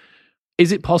two.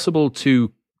 Is it possible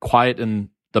to quieten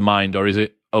the mind, or is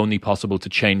it only possible to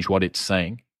change what it's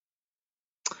saying?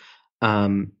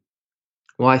 Well,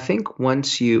 I think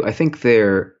I think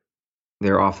they're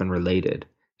often related.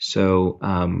 So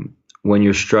when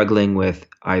you're struggling with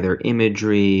either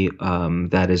imagery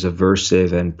that is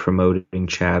aversive and promoting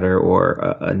chatter,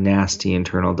 or a nasty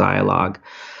internal dialogue,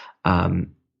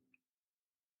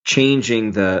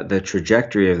 changing the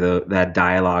trajectory of that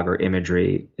dialogue or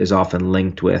imagery is often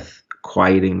linked with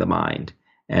quieting the mind.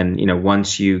 And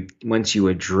once you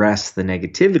address the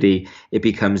negativity, it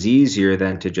becomes easier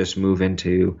then to just move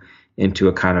into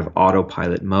a kind of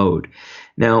autopilot mode.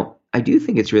 Now, I do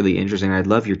think it's really interesting. I'd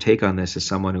love your take on this as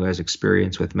someone who has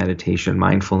experience with meditation,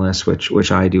 mindfulness,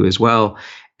 which I do as well.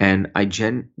 And I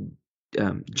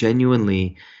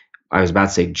genuinely, I was about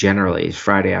to say generally, it's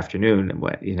Friday afternoon,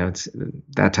 it's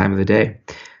that time of the day.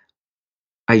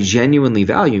 I genuinely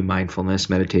value mindfulness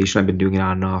meditation. I've been doing it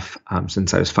on and off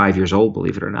since I was 5 years old,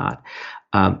 believe it or not.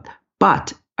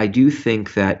 But I do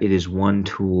think that it is one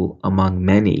tool among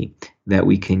many that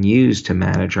we can use to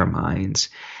manage our minds.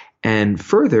 And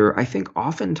further, I think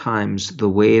oftentimes the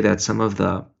way that some of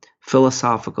the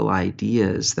philosophical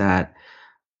ideas that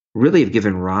really have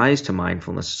given rise to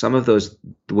mindfulness, some of the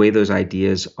way those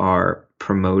ideas are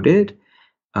promoted,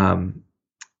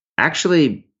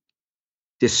 actually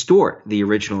distort the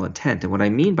original intent. And what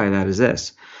I mean by that is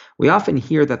this: we often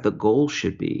hear that the goal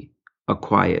should be a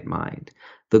quiet mind.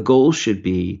 The goal should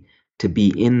be to be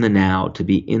in the now, to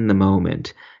be in the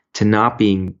moment, to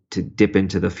dip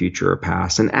into the future or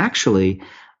past. And actually,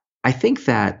 I think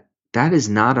that is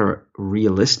not a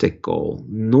realistic goal,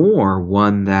 nor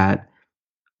one that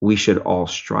we should all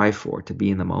strive for, to be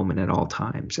in the moment at all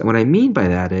times. And what I mean by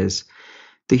that is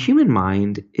the human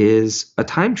mind is a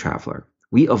time traveler.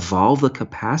 We evolve the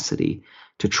capacity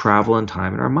to travel in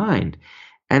time in our mind.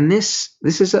 And this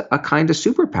is a kind of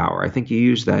superpower. I think you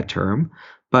used that term,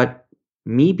 but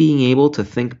me being able to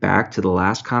think back to the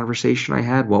last conversation I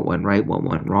had, what went right, what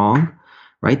went wrong,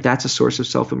 right? That's a source of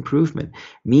self-improvement.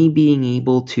 Me being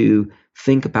able to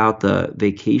think about the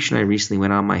vacation I recently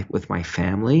went on with my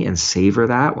family and savor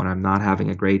that when I'm not having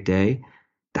a great day,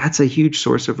 that's a huge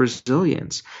source of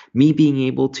resilience. Me being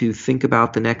able to think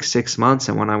about the next 6 months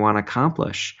and what I want to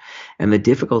accomplish and the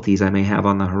difficulties I may have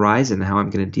on the horizon and how I'm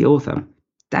going to deal with them,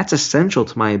 that's essential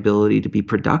to my ability to be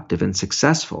productive and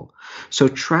successful. So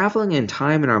traveling in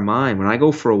time in our mind, when I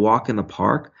go for a walk in the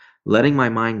park, letting my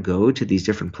mind go to these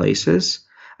different places,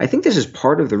 I think this is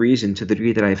part of the reason, to the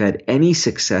degree that I've had any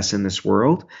success in this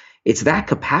world. It's that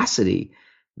capacity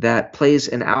that plays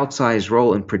an outsized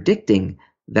role in predicting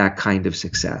that kind of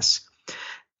success.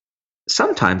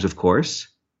 Sometimes, of course,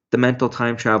 the mental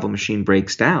time travel machine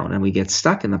breaks down and we get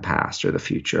stuck in the past or the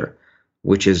future,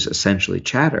 which is essentially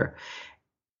chatter.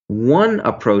 One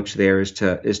approach there is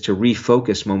to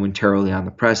refocus momentarily on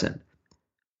the present.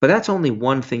 But that's only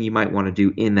one thing you might want to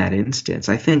do in that instance.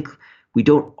 I think we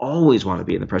don't always want to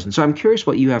be in the present. So I'm curious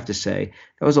what you have to say.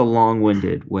 That was a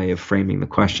long-winded way of framing the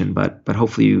question, but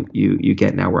hopefully you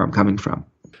get now where I'm coming from.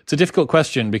 It's a difficult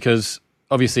question because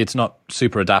obviously it's not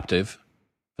super adaptive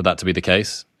for that to be the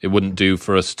case. It wouldn't do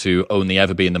for us to only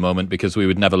ever be in the moment, because we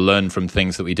would never learn from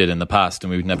things that we did in the past,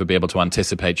 and we would never be able to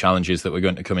anticipate challenges that were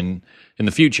going to come in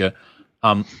the future.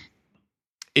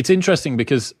 It's interesting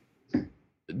because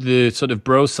the sort of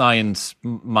bro science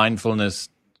mindfulness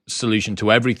solution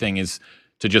to everything is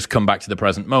to just come back to the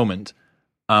present moment.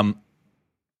 And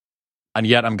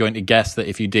yet I'm going to guess that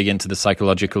if you dig into the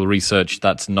psychological research,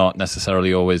 that's not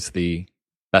necessarily always the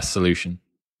best solution.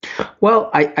 Well,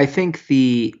 I think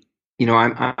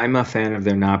I'm a fan of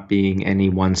there not being any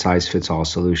one size fits all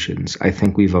solutions. I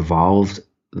think we've evolved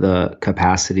the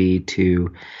capacity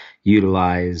to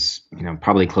utilize,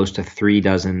 probably close to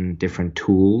 36 different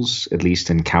tools, at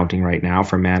least in counting right now,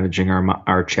 for managing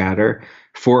our chatter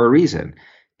for a reason.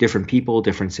 different people,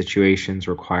 different situations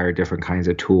require different kinds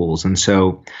of tools. And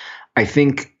so I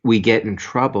think we get in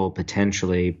trouble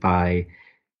potentially by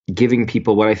giving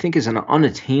people what I think is an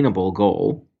unattainable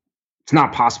goal. It's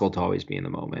not possible to always be in the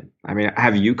moment. I mean,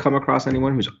 have you come across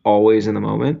anyone who's always in the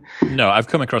moment? No, I've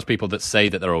come across people that say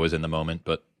that they're always in the moment,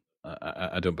 but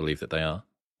I don't believe that they are.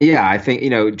 Yeah, I think,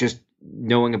 just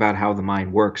knowing about how the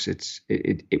mind works,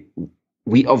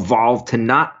 we evolved to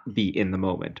not be in the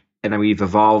moment, and we've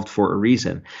evolved for a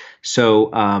reason.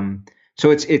 So,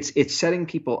 it's setting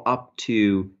people up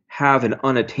to have an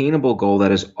unattainable goal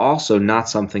that is also not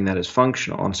something that is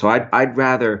functional. And so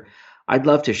I'd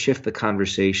love to shift the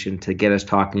conversation to get us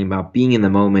talking about being in the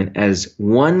moment as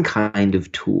one kind of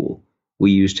tool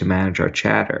we use to manage our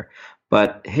chatter.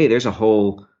 But hey, there's a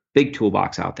whole big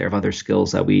toolbox out there of other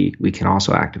skills that we can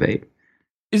also activate.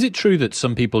 Is it true that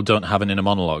some people don't have an inner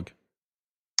monologue?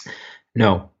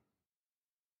 No.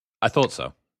 I thought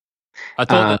so. I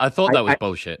thought that was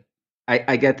bullshit.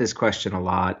 I get this question a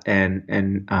lot,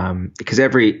 and because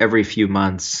every few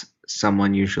months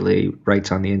someone usually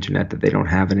writes on the internet that they don't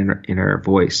have an inner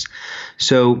voice.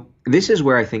 So this is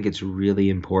where I think it's really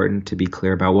important to be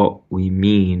clear about what we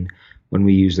mean when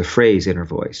we use the phrase inner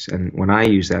voice. And when I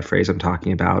use that phrase, I'm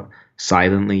talking about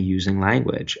silently using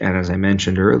language. And as I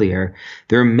mentioned earlier,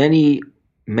 there are many,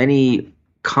 many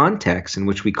contexts in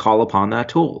which we call upon that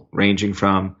tool, ranging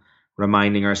from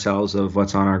reminding ourselves of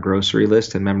what's on our grocery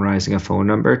list and memorizing a phone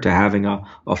number to having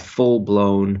a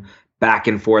full-blown back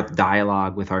and forth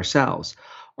dialogue with ourselves.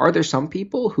 Are there some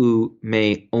people who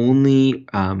may only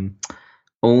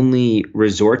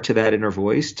resort to that inner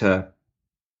voice to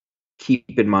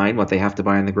keep in mind what they have to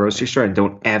buy in the grocery store and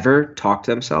don't ever talk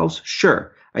to themselves?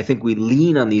 Sure. I think we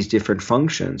lean on these different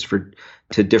functions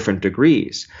to different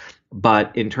degrees.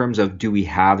 But in terms of do we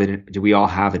all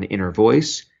have an inner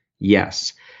voice?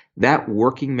 Yes. That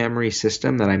working memory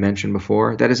system that I mentioned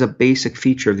before, that is a basic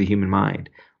feature of the human mind.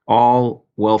 All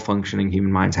well-functioning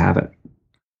human minds have it.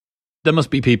 There must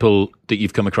be people that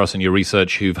you've come across in your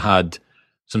research who've had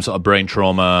some sort of brain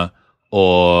trauma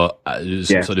or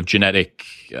some sort of genetic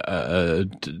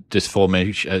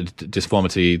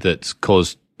disformity that's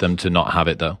caused them to not have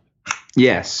it, though.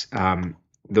 Yes,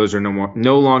 those are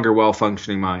no longer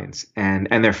well-functioning minds, and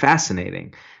they're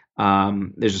fascinating.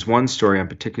 There's this one story I'm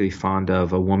particularly fond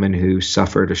of, a woman who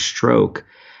suffered a stroke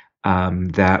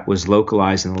that was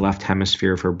localized in the left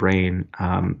hemisphere of her brain.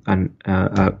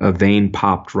 A vein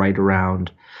popped right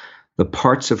around the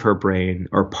parts of her brain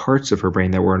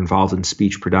that were involved in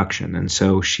speech production. And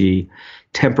so she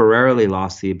temporarily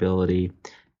lost the ability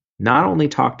not only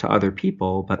talk to other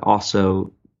people, but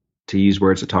also to use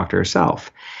words to talk to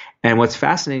herself. And what's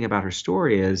fascinating about her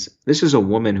story is this is a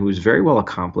woman who was very well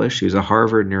accomplished. She was a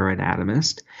Harvard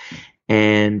neuroanatomist,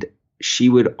 and she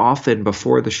would often,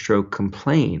 before the stroke,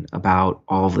 complain about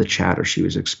all of the chatter she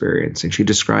was experiencing. She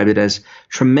described it as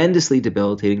tremendously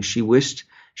debilitating. She wished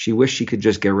she could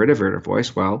just get rid of her inner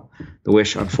voice. Well, the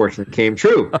wish unfortunately came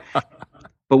true.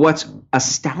 But what's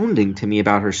astounding to me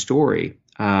about her story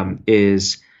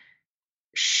is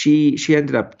she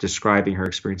ended up describing her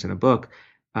experience in a book.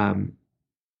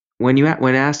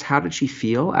 When asked how did she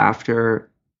feel after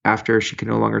she could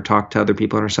no longer talk to other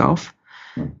people and herself,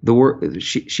 the word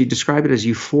she described it as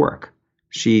euphoric.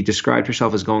 She described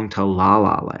herself as going to la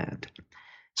la land.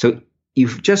 So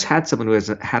you've just had someone who has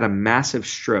had a massive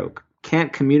stroke,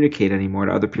 can't communicate anymore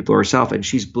to other people or herself, and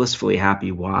she's blissfully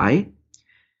happy. Why?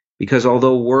 Because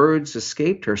although words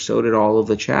escaped her, so did all of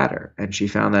the chatter, and she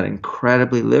found that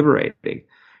incredibly liberating.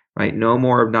 Right? No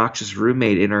more obnoxious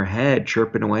roommate in her head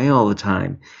chirping away all the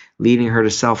time, leading her to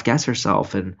self-guess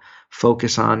herself and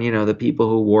focus on, the people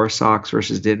who wore socks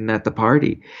versus didn't at the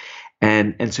party.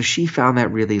 And so she found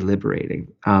that really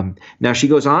liberating. Now she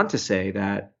goes on to say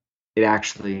that it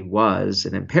actually was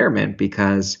an impairment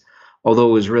because although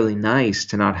it was really nice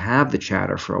to not have the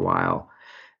chatter for a while,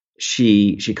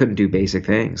 she couldn't do basic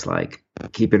things like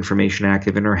keep information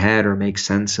active in her head or make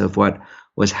sense of what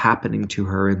was happening to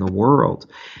her in the world.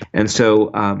 And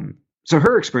so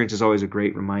her experience is always a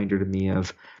great reminder to me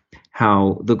of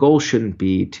how the goal shouldn't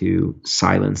be to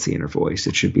silence the inner voice.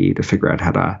 It should be to figure out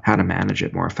how to manage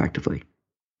it more effectively.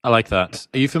 I like that.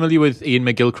 Are you familiar with Ian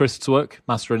McGilchrist's work,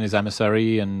 Master and His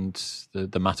Emissary and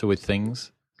the Matter with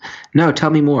Things? No, tell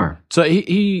me more. So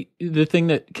he the thing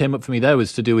that came up for me there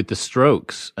was to do with the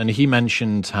strokes, and he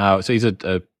mentioned how, so he's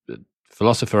a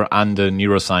philosopher and a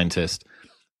neuroscientist,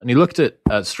 and he looked at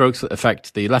strokes that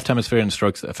affect the left hemisphere and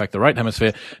strokes that affect the right hemisphere.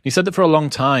 And he said that for a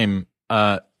long time,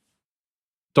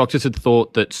 doctors had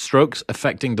thought that strokes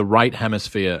affecting the right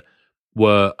hemisphere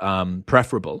were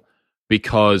preferable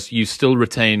because you still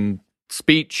retain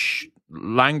speech,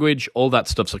 language, all that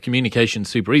stuff. So communication's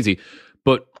super easy.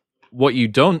 But what you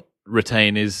don't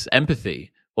retain is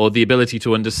empathy, or the ability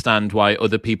to understand why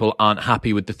other people aren't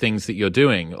happy with the things that you're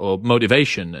doing, or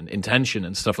motivation and intention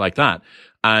and stuff like that.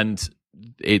 And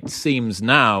it seems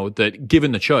now that,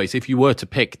 given the choice, if you were to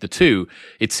pick the two,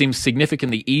 it seems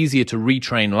significantly easier to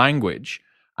retrain language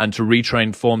and to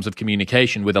retrain forms of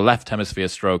communication with a left hemisphere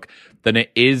stroke than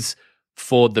it is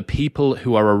for the people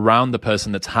who are around the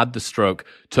person that's had the stroke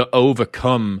to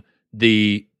overcome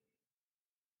the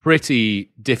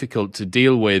pretty difficult to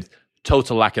deal with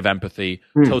total lack of empathy,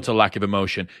 total lack of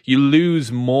emotion. You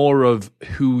lose more of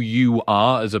who you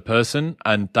are as a person,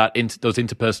 and that those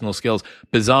interpersonal skills.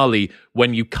 Bizarrely,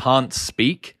 when you can't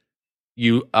speak,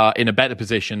 you are in a better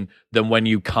position than when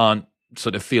you can't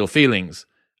sort of feel feelings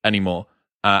anymore.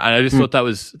 And I just thought that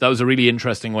was a really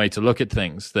interesting way to look at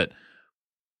things, that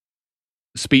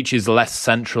speech is less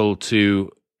central to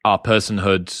our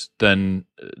personhood than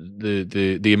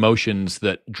the emotions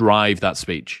that drive that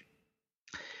speech.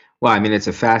 Well, I mean, it's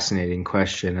a fascinating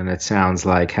question, and it sounds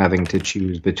like having to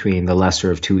choose between the lesser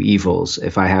of two evils.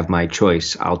 If I have my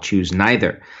choice, I'll choose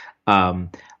neither.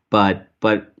 But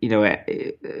you know,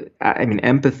 I mean,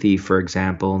 empathy, for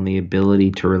example, and the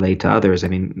ability to relate to others. I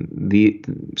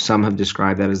mean, some have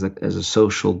described that as a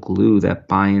social glue that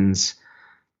binds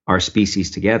our species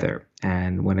together.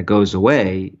 And when it goes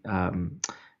away,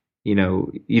 you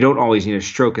know, you don't always need a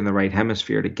stroke in the right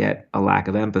hemisphere to get a lack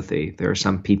of empathy. There are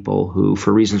some people who,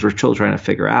 for reasons we're still trying to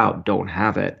figure out, don't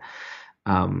have it.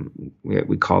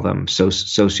 We call them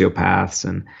sociopaths,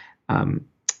 and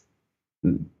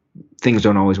things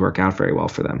don't always work out very well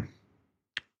for them.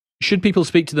 Should people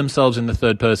speak to themselves in the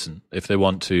third person if they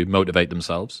want to motivate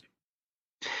themselves?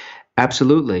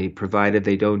 Absolutely, provided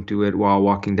they don't do it while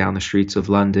walking down the streets of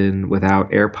London without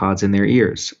AirPods in their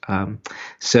ears.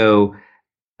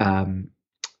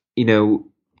 You know,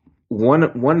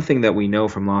 one thing that we know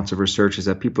from lots of research is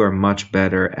that people are much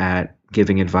better at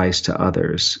giving advice to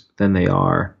others than they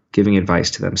are giving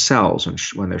advice to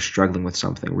themselves when they're struggling with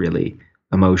something really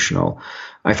emotional.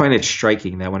 I find it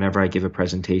striking that whenever I give a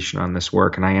presentation on this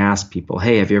work and I ask people,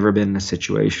 hey, have you ever been in a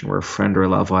situation where a friend or a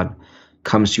loved one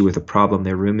comes to you with a problem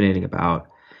they're ruminating about?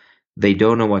 They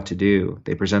don't know what to do.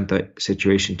 They present the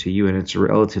situation to you, and it's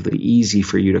relatively easy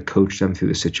for you to coach them through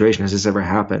the situation. Has this ever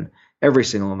happened? Every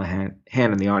single hand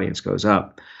in the audience goes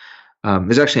up.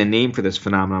 There's actually a name for this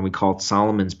phenomenon. We call it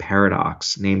Solomon's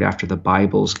paradox, named after the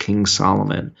Bible's King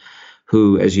Solomon,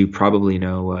 who, as you probably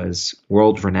know, was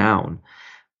world renowned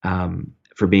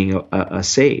for being a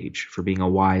sage, for being a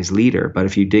wise leader. But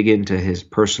if you dig into his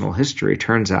personal history, it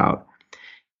turns out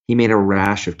he made a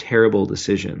rash of terrible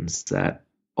decisions that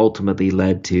ultimately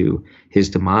led to his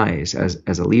demise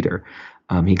as a leader.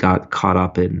 He got caught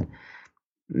up in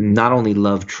not only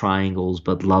love triangles,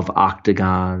 but love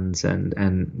octagons,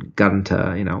 and got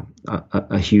into, you know,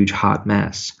 a huge hot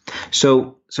mess.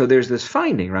 So there's this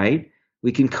finding, right?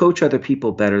 We can coach other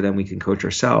people better than we can coach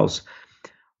ourselves.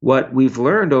 What we've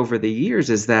learned over the years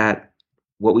is that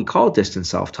what we call distant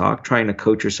self-talk, trying to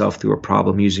coach yourself through a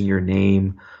problem using your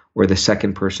name or the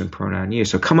second person pronoun you.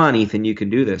 So come on, Ethan, you can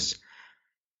do this.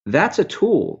 That's a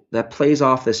tool that plays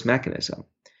off this mechanism.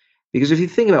 Because if you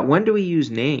think about, when do we use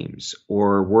names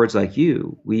or words like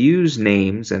you? We use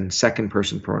names and second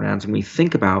person pronouns when we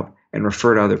think about and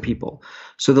refer to other people.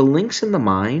 So the links in the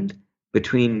mind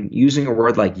between using a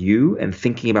word like you and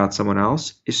thinking about someone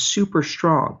else is super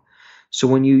strong. So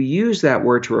when you use that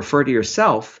word to refer to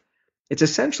yourself, it's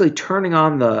essentially turning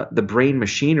on the brain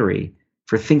machinery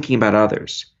for thinking about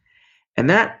others. And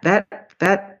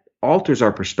that alters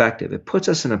our perspective. It puts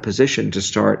us in a position to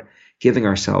start giving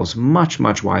ourselves much,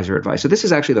 much wiser advice. So this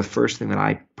is actually the first thing that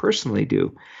I personally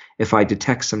do if I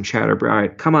detect some chatter. All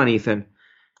right, come on, Ethan.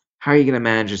 How are you going to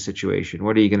manage a situation?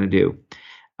 What are you going to do?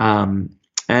 And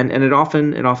it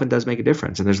often does make a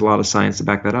difference. And there's a lot of science to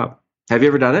back that up. Have you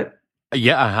ever done it?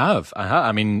 Yeah, I have.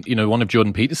 I mean, you know, one of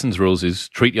Jordan Peterson's rules is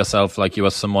treat yourself like you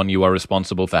are someone you are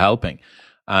responsible for helping.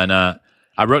 And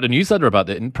I wrote a newsletter about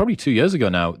it, and probably 2 years ago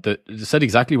now, that said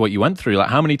exactly what you went through. Like,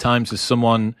 how many times has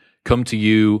someone come to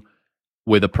you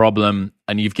with a problem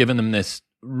and you've given them this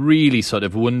really sort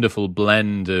of wonderful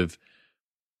blend of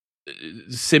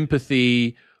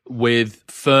sympathy with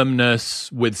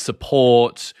firmness, with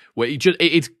support, where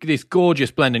it's this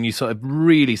gorgeous blend, and you sort of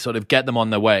really sort of get them on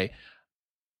their way.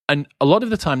 And a lot of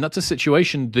the time, that's a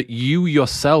situation that you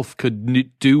yourself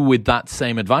could do with that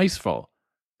same advice for.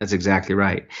 That's exactly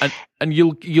right. And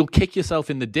you'll kick yourself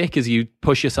in the dick as you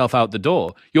push yourself out the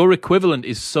door. Your equivalent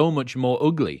is so much more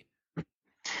ugly.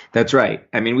 That's right.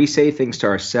 I mean, we say things to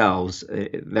ourselves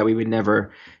that we would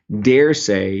never dare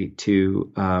say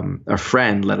to a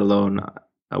friend, let alone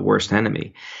a worst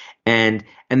enemy. And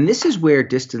this is where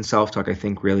distant self-talk, I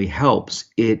think, really helps.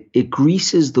 It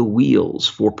greases the wheels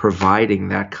for providing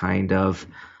that kind of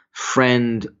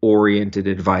friend-oriented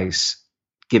advice,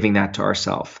 giving that to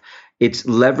ourselves. It's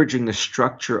leveraging the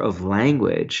structure of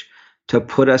language to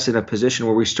put us in a position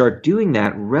where we start doing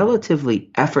that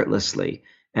relatively effortlessly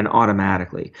and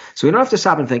automatically. So we don't have to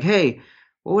stop and think, hey,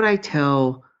 what would I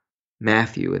tell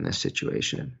Matthew in this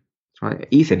situation?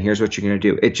 Ethan, here's what you're going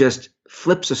to do. It just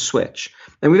flips a switch.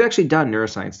 And we've actually done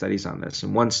neuroscience studies on this.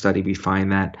 In one study, we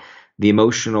find that the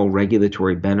emotional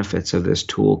regulatory benefits of this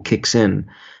tool kicks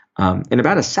in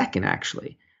about a second,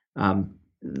 actually.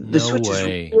 The switch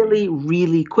is really,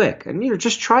 really quick. And,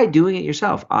 just try doing it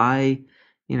yourself.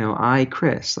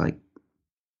 Chris, like,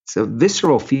 it's a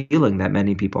visceral feeling that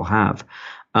many people have.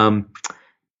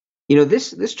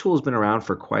 This tool has been around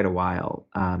for quite a while.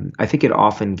 I think it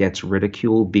often gets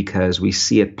ridiculed because we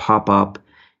see it pop up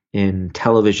in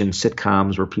television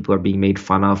sitcoms where people are being made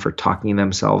fun of for talking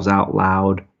themselves out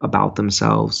loud about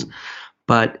themselves.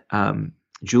 But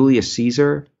Julius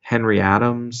Caesar, Henry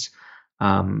Adams.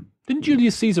 Didn't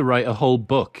Julius Caesar write a whole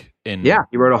book in? Yeah,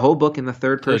 he wrote a whole book in the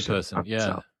third person.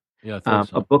 Yeah. Yeah, I thought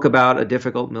so. A book about a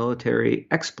difficult military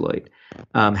exploit.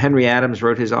 Henry Adams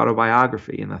wrote his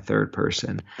autobiography in the third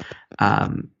person.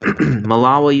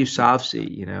 Malala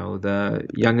Yousafzai, the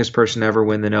youngest person to ever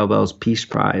win the Nobel Peace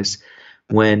Prize,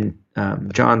 when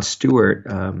Jon Stewart,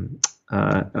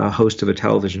 a host of a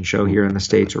television show here in the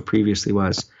States, or previously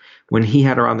was, when he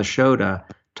had her on the show to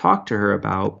talk to her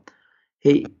about,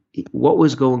 hey, what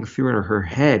was going through her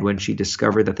head when she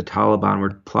discovered that the Taliban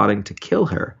were plotting to kill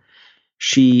her.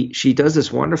 She does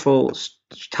this wonderful,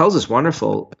 she tells this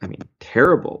wonderful,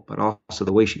 terrible, but also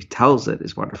the way she tells it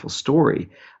is wonderful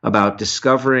story about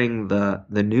discovering the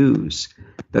news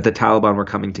that the Taliban were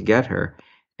coming to get her.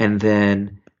 And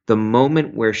then the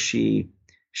moment where she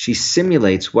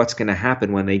simulates what's going to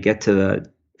happen when they get to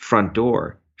the front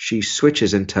door, she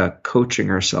switches into coaching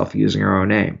herself using her own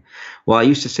name. Well, I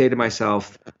used to say to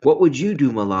myself, what would you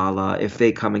do, Malala, if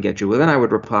they come and get you? Well, then I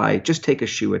would reply, just take a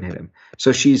shoe and hit him.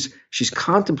 So she's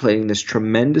contemplating this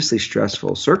tremendously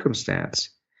stressful circumstance,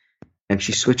 and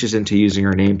she switches into using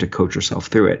her name to coach herself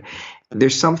through it.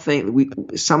 There's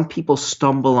some people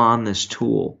stumble on this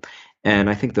tool, and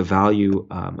I think the value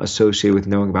associated with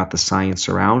knowing about the science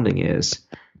surrounding is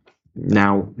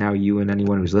now you and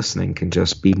anyone who's listening can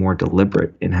just be more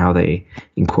deliberate in how they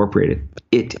incorporate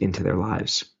it into their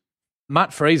lives.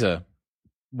 Matt Fraser,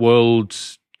 world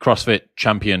CrossFit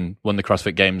champion, won the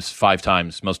CrossFit Games 5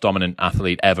 times, most dominant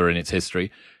athlete ever in its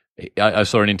history. I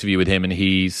saw an interview with him and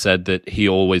he said that he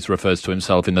always refers to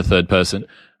himself in the third person.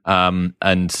 And,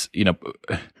 a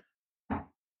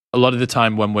lot of the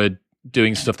time when we're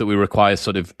doing stuff that we require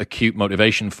sort of acute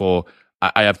motivation for,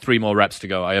 I have 3 more reps to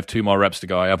go. I have 2 more reps to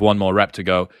go. I have 1 more rep to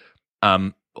go.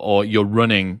 Or you're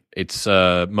running. It's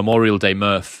Memorial Day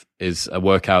Murph is a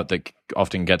workout that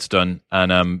often gets done,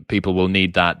 and people will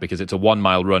need that because it's a 1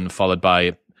 mile run followed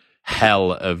by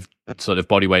hell of sort of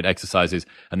body weight exercises,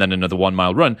 and then another 1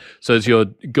 mile run. So as you're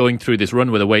going through this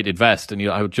run with a weighted vest, and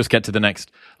I would just get to the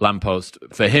next lamppost.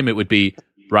 For him, it would be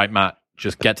right, Matt.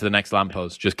 Just get to the next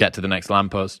lamppost. Just get to the next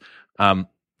lamppost.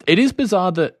 It is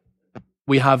bizarre that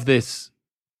we have this.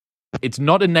 It's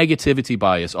not a negativity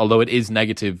bias, although it is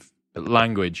negative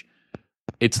language.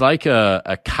 It's like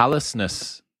a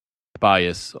callousness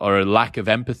bias or a lack of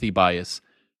empathy bias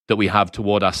that we have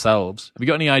toward ourselves. Have you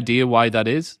got any idea why that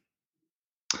is?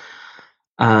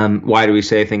 Why do we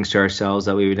say things to ourselves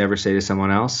that we would never say to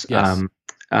someone else? Yes.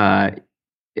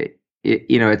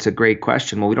 It's a great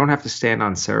question. Well, we don't have to stand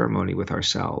on ceremony with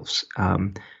ourselves.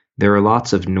 There are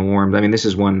lots of norms. This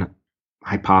is one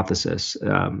hypothesis,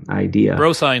 idea.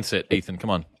 Bro science it, Ethan. Come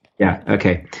on. Yeah.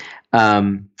 Okay.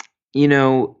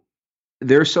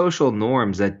 There are social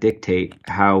norms that dictate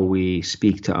how we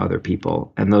speak to other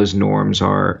people, and those norms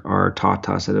are taught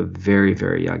to us at a very,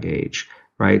 very young age,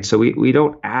 right? So we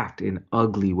don't act in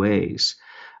ugly ways.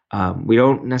 We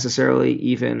don't necessarily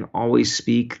even always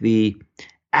speak the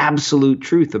absolute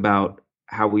truth about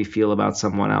how we feel about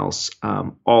someone else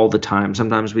all the time.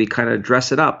 Sometimes we kind of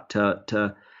dress it up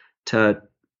to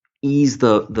ease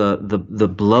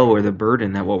the blow or the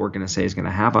burden that what we're going to say is going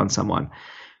to have on someone.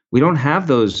 We don't have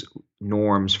those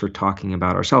norms for talking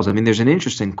about ourselves. There's an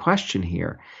interesting question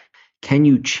here. Can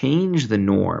you change the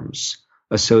norms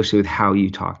associated with how you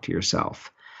talk to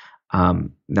yourself?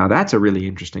 Now, that's a really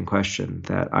interesting question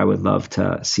that I would love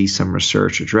to see some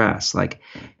research address. Like,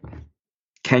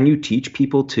 Can you teach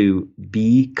people to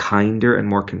be kinder and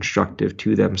more constructive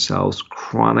to themselves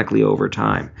chronically over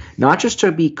time? Not just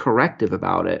to be corrective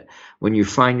about it when you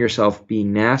find yourself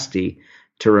being nasty,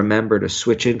 to remember to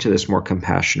switch into this more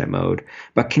compassionate mode,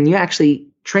 but can you actually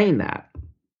train that?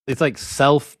 It's like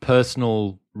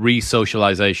self-personal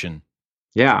re-socialization.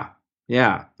 Yeah.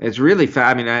 Yeah. It's really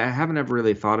I mean, I haven't ever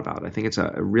really thought about it. I think it's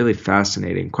a really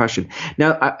fascinating question.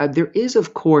 Now, there is,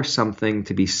 of course, something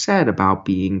to be said about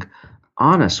being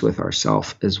honest with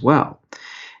ourselves as well.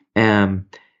 Um,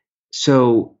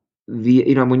 so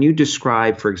when you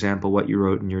describe, for example, what you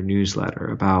wrote in your newsletter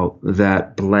about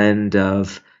that blend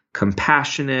of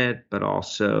compassionate but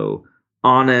also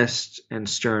honest and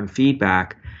stern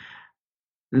feedback,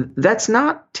 that's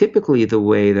not typically the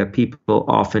way that people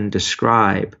often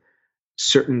describe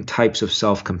certain types of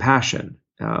self-compassion.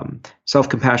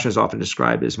 Self-compassion is often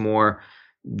described as more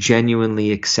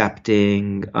genuinely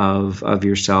accepting of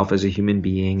yourself as a human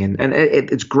being, and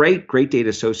it's great data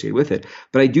associated with it.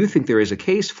 But I do think there is a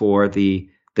case for the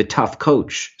tough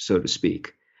coach, so to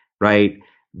speak, right?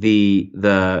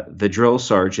 The drill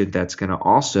sergeant that's going to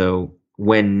also,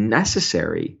 when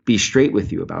necessary, be straight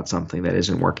with you about something that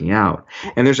isn't working out.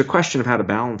 And there's a question of how to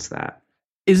balance that.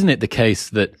 Isn't it the case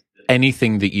that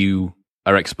anything that you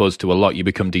are exposed to a lot, you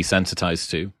become desensitized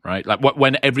to, right? Like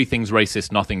when everything's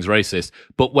racist, nothing's racist.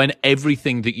 But when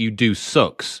everything that you do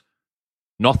sucks,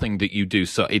 nothing that you do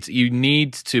sucks. You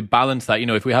need to balance that.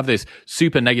 If we have this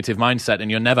super negative mindset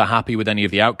and you're never happy with any of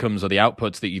the outcomes or the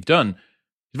outputs that you've done,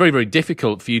 it's very, very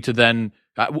difficult for you to then,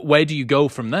 where do you go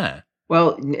from there?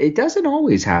 Well, it doesn't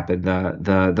always happen.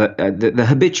 The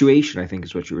habituation, I think,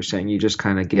 is what you were saying. You just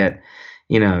kind of get,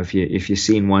 if you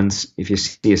see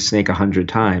a snake 100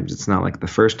 times, it's not like the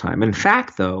first time. In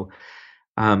fact, though,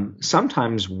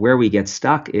 sometimes where we get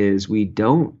stuck is we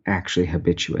don't actually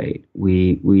habituate.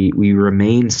 We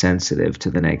remain sensitive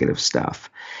to the negative stuff,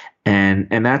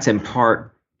 and that's in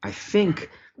part, I think,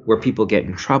 where people get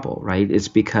in trouble. Right? It's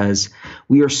because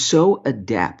we are so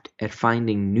adept at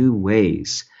finding new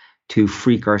ways to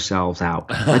freak ourselves out.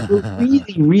 Like, we're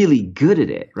really, really good at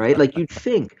it, right? Like, you'd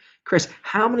think, Chris,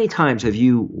 how many times have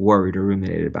you worried or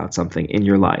ruminated about something in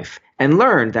your life and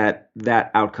learned that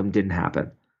that outcome didn't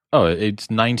happen? Oh, it's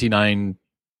 99%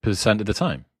 of the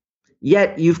time.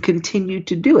 Yet you've continued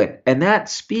to do it. And that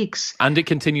speaks. And it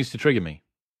continues to trigger me.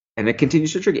 And it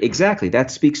continues to trigger. Exactly.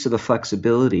 That speaks to the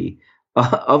flexibility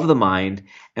of the mind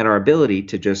and our ability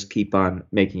to just keep on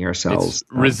making ourselves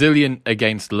resilient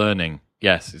against learning.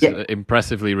 Yes, it's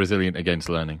impressively resilient against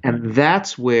learning. And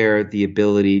that's where the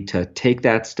ability to take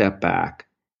that step back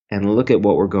and look at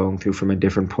what we're going through from a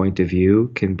different point of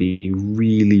view can be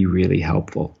really, really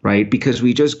helpful, right? Because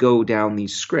we just go down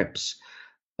these scripts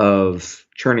of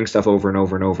churning stuff over and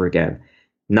over and over again,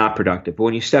 not productive. But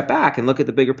when you step back and look at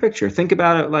the bigger picture, think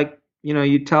about it like,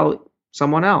 you tell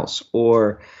someone else,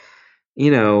 or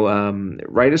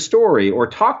write a story, or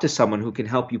talk to someone who can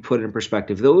help you put it in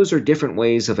perspective. Those are different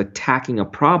ways of attacking a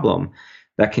problem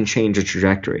that can change a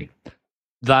trajectory.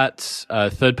 That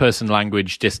third-person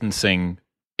language distancing,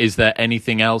 is there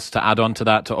anything else to add on to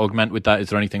that, to augment with that? Is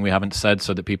there anything we haven't said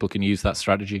so that people can use that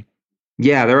strategy?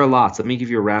 Yeah, there are lots. Let me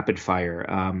give you a rapid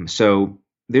fire. So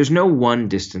there's no one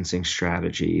distancing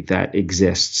strategy that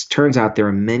exists. Turns out there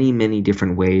are many, many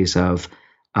different ways of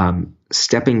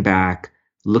stepping back,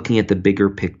 looking at the bigger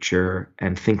picture,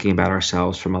 and thinking about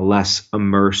ourselves from a less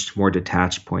immersed, more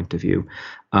detached point of view.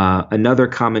 Another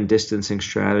common distancing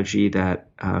strategy that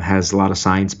has a lot of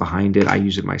science behind it, I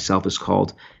use it myself, is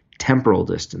called temporal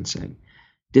distancing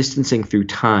through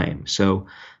time. So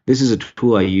this is a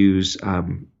tool I use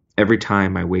every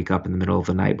time I wake up in the middle of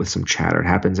the night with some chatter. It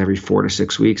happens every 4 to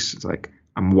 6 weeks. It's like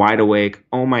I'm wide awake.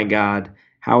 Oh my God,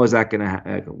 how is that going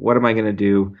to what am I going to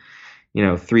do?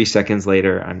 3 seconds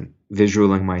later, I'm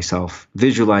visualizing myself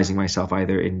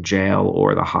either in jail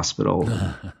or the hospital.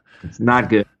 It's not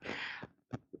good.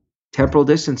 Temporal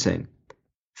distancing.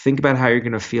 Think about how you're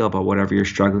going to feel about whatever you're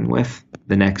struggling with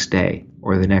the next day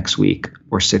or the next week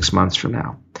or 6 months from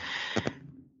now.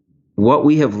 What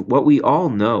we all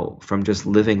know from just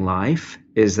living life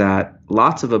is that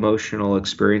lots of emotional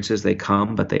experiences, they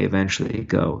come, but they eventually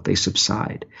go, they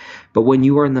subside. But when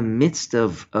you are in the midst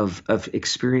of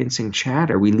experiencing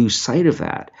chatter, we lose sight of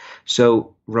that.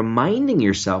 So reminding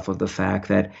yourself of the fact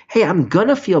that, hey, I'm going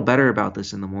to feel better about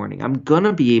this in the morning. I'm going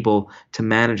to be able to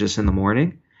manage this in the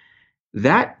morning.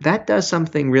 That does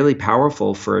something really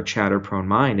powerful for a chatter-prone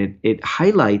mind. It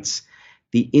highlights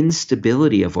the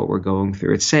instability of what we're going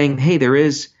through. It's saying, hey, there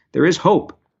is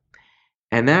hope.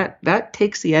 And that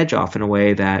takes the edge off in a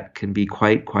way that can be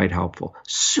quite helpful.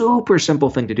 Super simple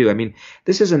thing to do. I mean,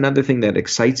 this is another thing that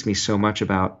excites me so much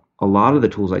about a lot of the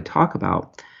tools I talk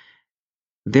about,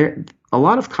 there a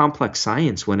lot of complex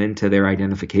science went into their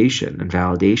identification and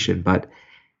validation, but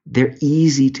they're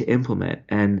easy to implement.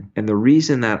 And the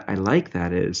reason that I like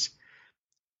that is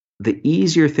the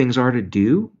easier things are to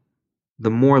do, the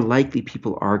more likely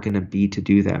people are going to be to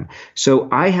do them. So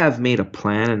I have made a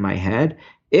plan in my head.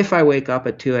 If I wake up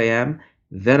at 2 a.m.,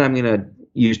 then I'm going to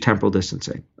use temporal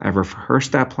distancing. I've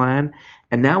rehearsed that plan,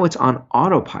 and now it's on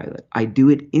autopilot. I do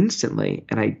it instantly,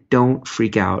 and I don't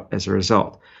freak out as a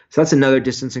result. So that's another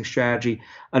distancing strategy.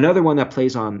 Another one that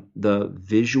plays on the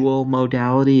visual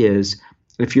modality is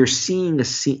if you're seeing a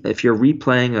scene, if you're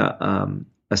replaying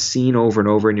a scene over and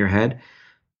over in your head,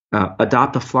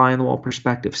 adopt a fly on the wall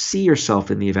perspective. See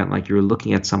yourself in the event like you're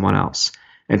looking at someone else,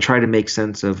 and try to make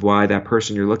sense of why that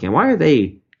person you're looking at, why are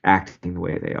they acting the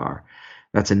way they are?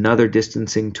 That's another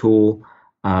distancing tool.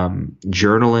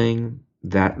 Journaling,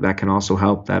 that can also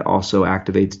help. That also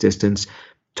activates distance.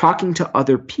 Talking to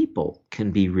other people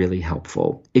can be really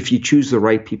helpful if you choose the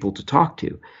right people to talk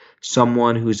to.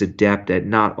 Someone who's adept at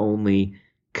not only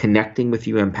connecting with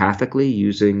you empathically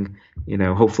using,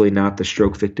 hopefully not the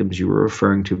stroke victims you were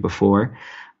referring to before,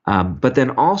 but then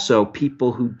also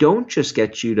people who don't just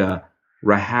get you to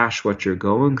rehash what you're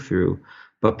going through,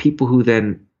 but people who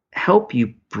then help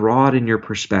you broaden your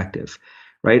perspective,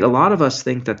 right? A lot of us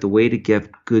think that the way to get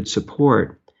good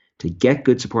support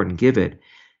and give it,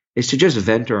 is to just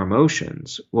vent our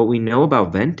emotions. What we know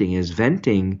about venting is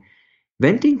venting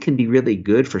can be really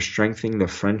good for strengthening the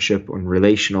friendship and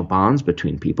relational bonds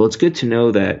between people. It's good to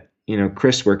know that,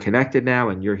 Chris, we're connected now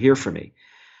and you're here for me.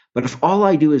 But if all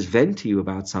I do is vent to you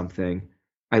about something,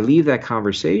 I leave that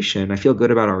conversation, I feel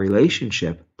good about our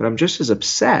relationship, but I'm just as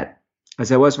upset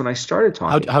as I was when I started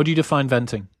talking. How do you define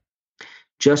venting?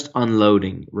 Just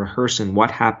unloading, rehearsing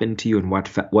what happened to you and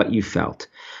what you felt,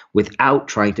 without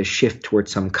trying to shift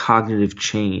towards some cognitive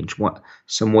change,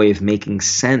 some way of making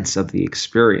sense of the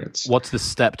experience. What's the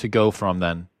step to go from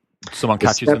then? Someone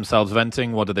catches themselves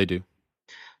venting, what do they do?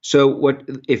 So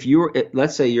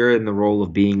let's say you're in the role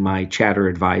of being my chatter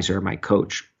advisor, my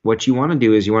coach. What you want to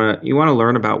do is you want to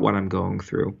learn about what I'm going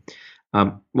through.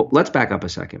 Well, let's back up a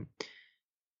second.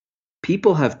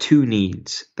 People have two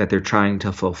needs that they're trying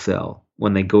to fulfill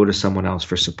when they go to someone else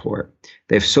for support.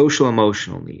 They have social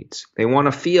emotional needs. They want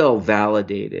to feel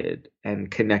validated and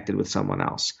connected with someone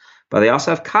else. But they also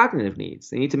have cognitive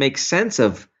needs. They need to make sense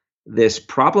of this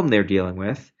problem they're dealing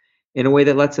with in a way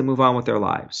that lets them move on with their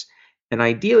lives. And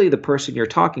ideally, the person you're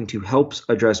talking to helps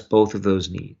address both of those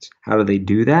needs. How do they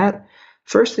do that?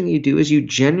 First thing you do is you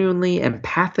genuinely,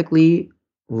 empathically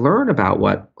learn about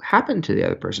what happened to the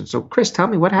other person. So, Chris, tell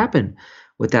me what happened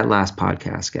with that last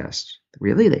podcast guest.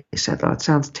 Really? They said, oh, it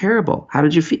sounds terrible. How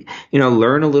did you feel?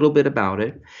 Learn a little bit about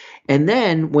it. And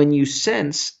then when you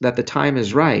sense that the time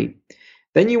is right,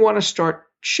 then you want to start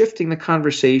shifting the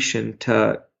conversation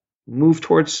to move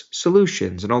towards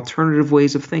solutions and alternative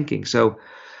ways of thinking. So,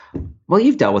 well,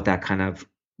 you've dealt with that kind of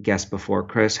guest before,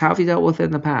 Chris. How have you dealt with it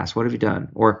in the past? What have you done?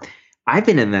 Or I've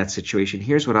been in that situation.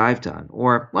 Here's what I've done.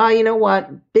 Or, well, you know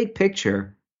what? Big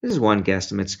picture. This is one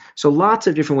guesstimate. So lots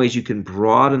of different ways you can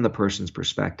broaden the person's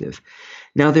perspective.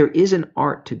 Now, there is an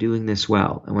art to doing this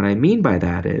well. And what I mean by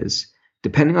that is,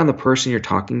 depending on the person you're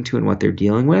talking to and what they're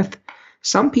dealing with,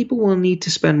 some people will need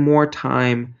to spend more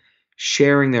time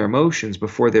sharing their emotions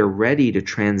before they're ready to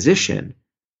transition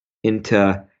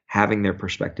into having their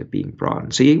perspective being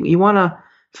broadened. So you want to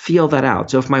feel that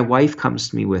out. So if my wife comes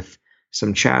to me with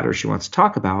some chatter she wants to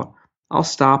talk about, I'll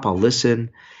stop, I'll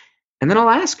listen, and then I'll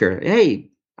ask her, hey,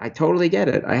 I totally get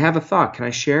it. I have a thought. Can I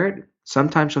share it?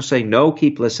 Sometimes she'll say, no,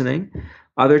 keep listening.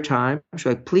 Other times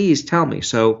she'll like, please tell me.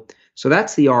 So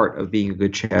that's the art of being a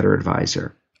good chatter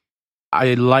advisor.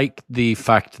 I like the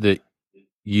fact that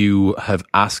you have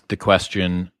asked the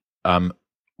question,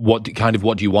 what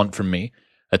do you want from me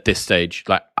at this stage?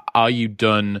 Like, are you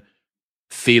done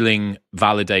feeling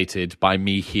validated by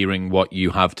me hearing what you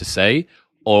have to say?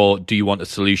 Or do you want a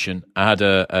solution? I had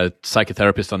a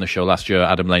psychotherapist on the show last year,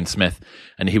 Adam Lane Smith,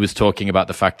 and he was talking about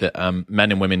the fact that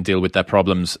men and women deal with their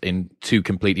problems in two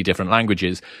completely different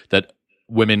languages, that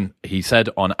women, he said,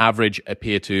 on average,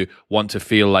 appear to want to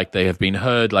feel like they have been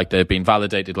heard, like they've been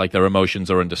validated, like their emotions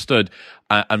are understood.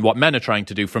 And what men are trying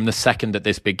to do from the second that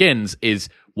this begins is,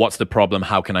 what's the problem?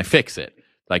 How can I fix it?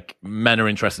 Like, men are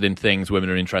interested in things, women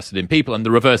are interested in people, and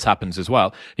the reverse happens as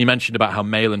well. You mentioned about how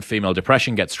male and female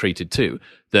depression gets treated too,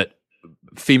 that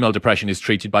female depression is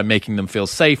treated by making them feel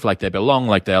safe, like they belong,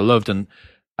 like they are loved. And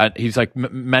he's like,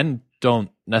 men don't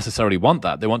necessarily want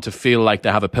that. They want to feel like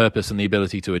they have a purpose and the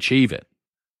ability to achieve it.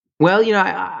 Well,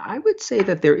 I would say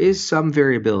that there is some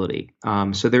variability.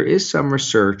 So there is some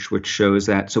research which shows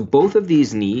that. So both of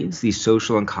these needs, these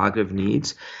social and cognitive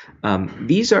needs,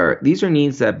 these are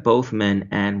needs that both men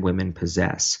and women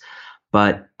possess.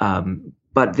 But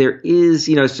there is,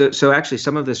 so actually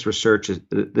some of this research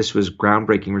this was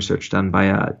groundbreaking research done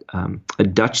by a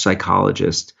Dutch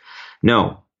psychologist.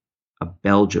 No, a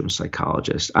Belgium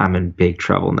psychologist. I'm in big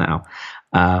trouble now.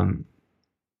 Um,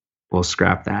 we'll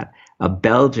scrap that. A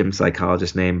Belgium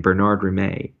psychologist named Bernard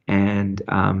Rimet, and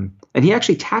he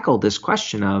actually tackled this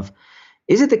question of,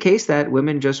 is it the case that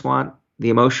women just want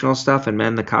the emotional stuff and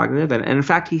men the cognitive? And in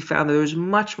fact, he found that there was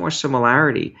much more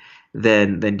similarity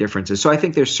than differences. So I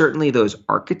think there's certainly those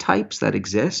archetypes that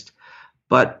exist.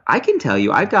 But I can tell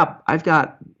you, I've got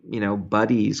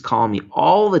buddies calling me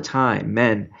all the time,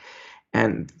 men,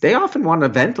 and they often want to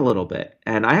vent a little bit,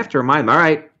 and I have to remind them, all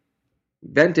right,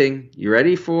 venting, you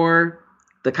ready for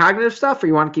the cognitive stuff, or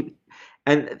you want to keep?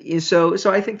 And so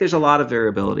I think there's a lot of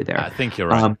variability there. I think you're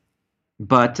right.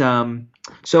 But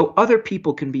so other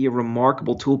people can be a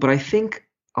remarkable tool, but I think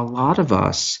a lot of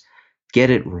us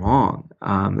get it wrong.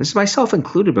 This is myself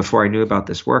included before I knew about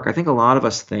this work. I think a lot of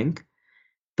us think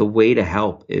the way to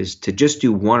help is to just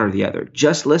do one or the other,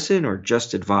 just listen or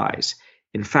just advise.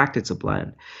 In fact, it's a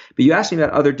blend. But you asked me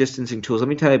about other distancing tools. Let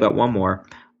me tell you about one more.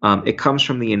 It comes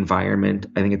from the environment.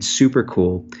 I think it's super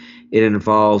cool. It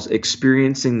involves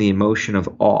experiencing the emotion of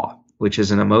awe, which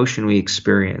is an emotion we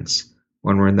experience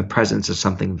when we're in the presence of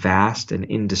something vast and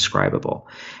indescribable.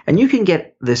 And you can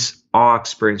get this awe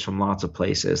experience from lots of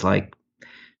places. Like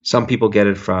some people get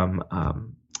it from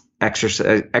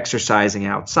exercising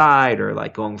outside, or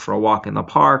like going for a walk in the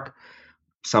park.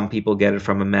 Some people get it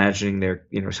from imagining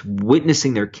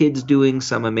witnessing their kids doing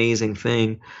some amazing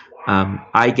thing.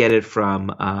 I get it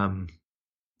from,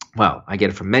 I get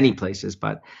it from many places,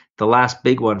 but the last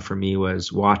big one for me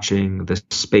was watching the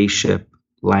spaceship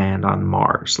land on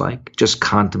Mars, like just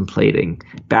contemplating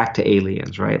back to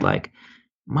Aliens, right? Like,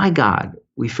 my God,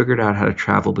 we figured out how to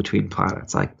travel between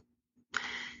planets. Like,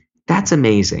 that's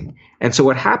amazing. And so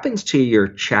what happens to your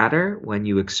chatter when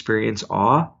you experience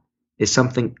awe is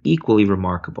something equally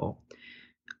remarkable.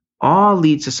 Awe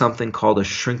leads to something called a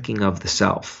shrinking of the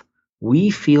self. We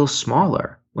feel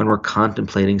smaller when we're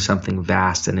contemplating something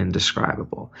vast and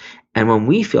indescribable. And when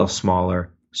we feel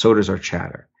smaller, so does our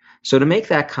chatter. So to make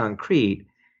that concrete,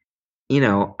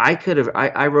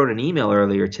 I wrote an email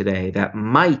earlier today that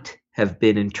might have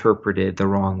been interpreted the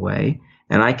wrong way.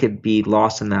 And I could be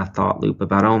lost in that thought loop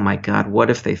about, oh my God, what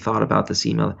if they thought about this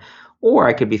email? Or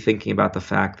I could be thinking about the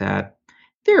fact that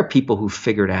there are people who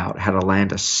figured out how to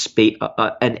land an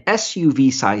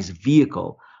SUV-sized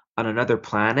vehicle on another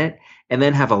planet and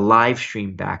then have a live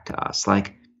stream back to us.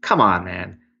 Like, come on,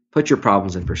 man, put your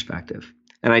problems in perspective.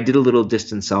 And I did a little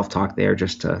distant self-talk there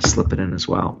just to slip it in as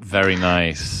well. Very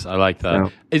nice. I like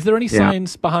that. Is there any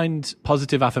science behind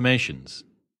positive affirmations?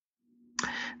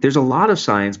 There's a lot of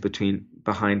science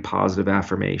behind positive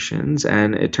affirmations,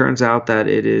 and it turns out that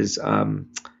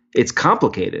it's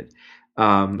complicated.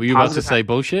 Were you about to say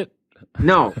bullshit?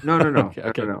 No.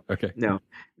 Okay. No.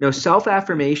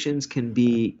 Self-affirmations can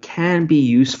be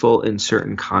useful in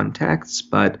certain contexts,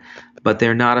 but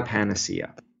they're not a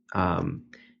panacea,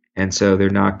 and so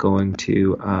they're not going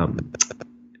to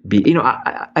be.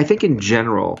 I think in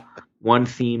general, one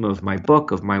theme of my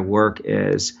book, of my work,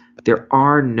 is there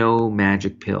are no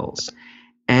magic pills,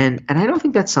 and I don't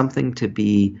think that's something to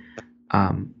be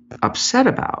upset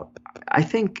about. I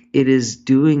think it is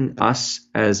doing us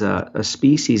as a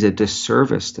species a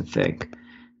disservice to think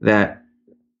that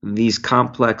these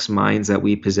complex minds that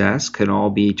we possess can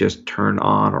all be just turned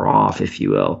on or off, if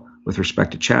you will, with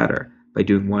respect to chatter by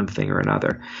doing one thing or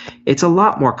another. It's a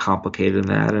lot more complicated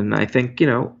than that, and I think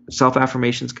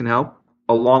self-affirmations can help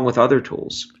along with other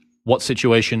tools. What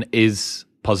situation is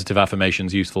positive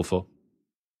affirmations useful for?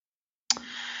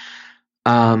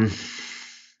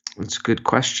 It's a good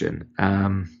question.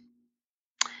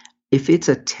 If it's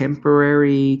a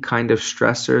temporary kind of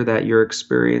stressor that you're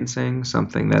experiencing,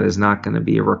 something that is not going to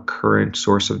be a recurrent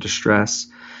source of distress,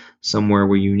 somewhere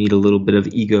where you need a little bit of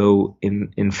ego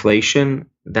inflation,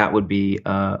 that would be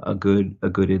a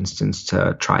good instance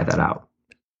to try that out.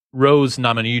 Rose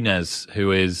Namajunas, who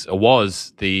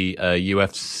was the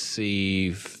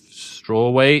UFC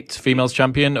strawweight females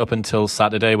champion up until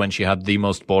Saturday, when she had the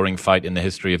most boring fight in the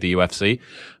history of the UFC,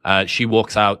 she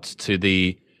walks out to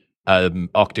the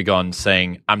octagon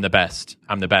saying, I'm the best,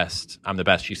 I'm the best, I'm the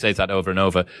best. She says that over and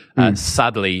over.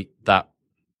 Sadly, that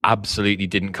absolutely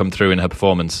didn't come through in her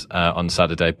performance on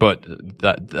Saturday. But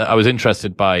that I was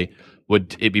interested by,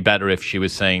 would it be better if she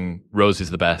was saying Rose is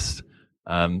the best?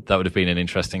 That would have been an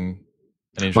interesting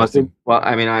and interesting. Well,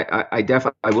 I mean, I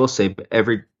definitely, I will say,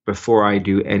 before I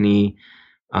do any,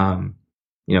 um,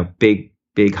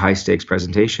 big high stakes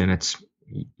presentation, it's,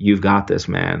 you've got this,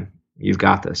 man. You've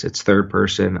got this. It's third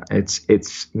person.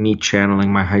 It's me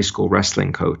channeling my high school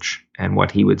wrestling coach and what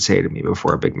he would say to me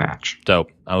before a big match.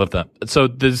 Dope. I love that. So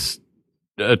there's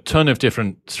a ton of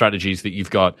different strategies that you've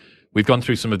got. We've gone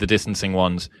through some of the distancing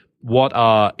ones. What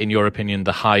are, in your opinion,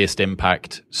 the highest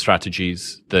impact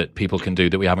strategies that people can do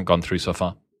that we haven't gone through so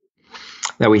far?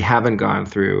 That we haven't gone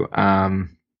through.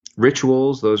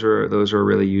 Rituals, those are a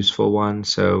really useful one.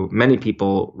 So many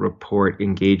people report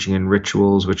engaging in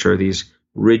rituals, which are these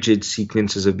rigid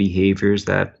sequences of behaviors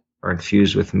that are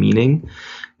infused with meaning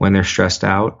when they're stressed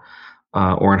out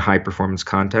or in high performance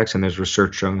contexts. And there's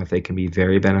research showing that they can be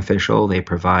very beneficial. They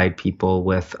provide people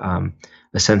with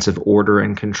a sense of order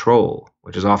and control,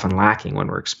 which is often lacking when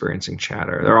we're experiencing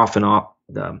chatter. They're often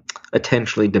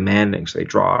attentionally demanding, so they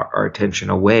draw our attention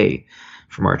away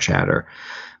from our chatter.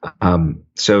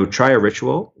 So try a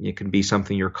ritual. It can be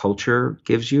something your culture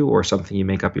gives you or something you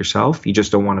make up yourself. You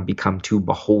just don't want to become too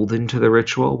beholden to the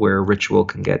ritual, where a ritual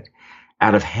can get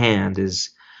out of hand.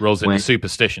 Rolls into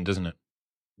superstition, doesn't it?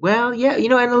 Well, yeah,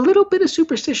 and a little bit of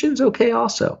superstition's okay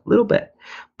also, a little bit.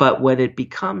 But when it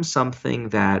becomes something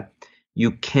that you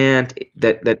can't,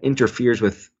 that interferes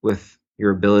with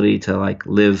your ability to like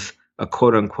live a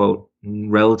quote unquote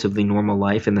relatively normal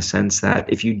life, in the sense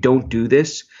that if you don't do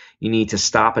this, you need to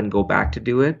stop and go back to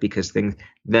do it, because then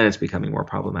it's becoming more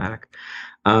problematic.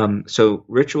 So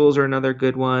rituals are another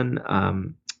good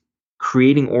one.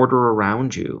 Creating order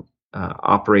around you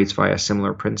operates via a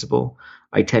similar principle.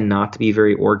 I tend not to be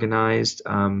very organized.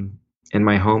 In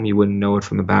my home, you wouldn't know it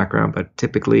from the background, but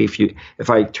typically if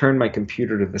I turn my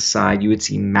computer to the side, you would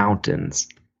see mountains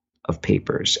of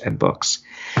papers and books.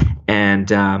 And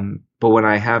but when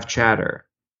I have chatter,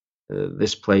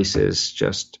 this place is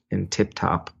just in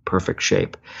tip-top perfect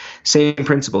shape. Same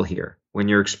principle here. When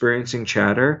you're experiencing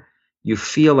chatter, you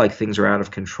feel like things are out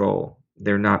of control.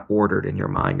 They're not ordered in your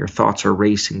mind. Your thoughts are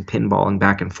racing, pinballing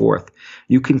back and forth.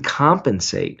 You can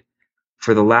compensate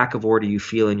for the lack of order you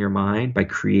feel in your mind by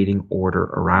creating order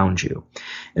around you.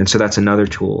 And so that's another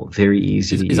tool, very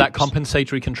easy to use. Is that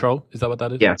compensatory control? Is that what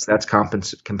that is? Yes, that's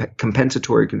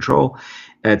compensatory control.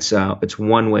 It's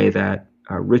one way that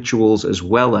rituals as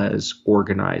well as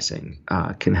organizing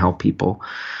can help people.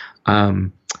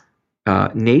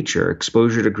 Nature,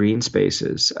 exposure to green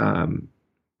spaces,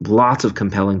 lots of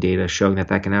compelling data showing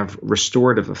that can have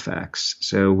restorative effects.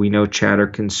 So we know chatter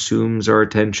consumes our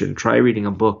attention. Try reading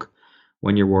a book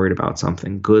when you're worried about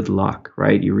something. Good luck,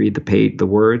 right? You read the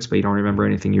words, but you don't remember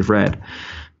anything you've read.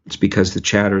 It's because the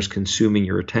chatter is consuming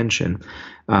your attention.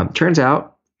 Turns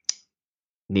out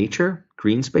nature,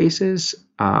 green spaces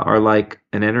are like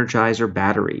an energizer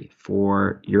battery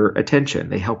for your attention.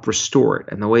 They help restore it.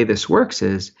 And the way this works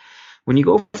is when you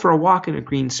go for a walk in a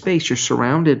green space, you're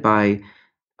surrounded by,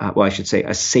 I should say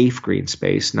a safe green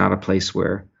space, not a place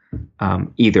where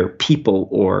either people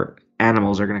or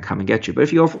animals are going to come and get you. But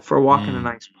if you go for a walk in a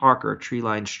nice park or a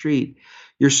tree-lined street,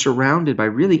 you're surrounded by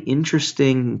really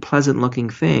interesting, pleasant-looking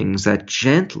things that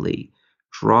gently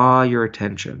draw your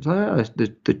attention.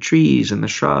 The trees and the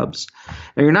shrubs.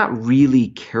 And you're not really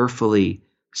carefully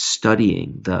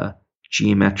studying the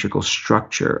geometrical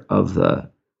structure of the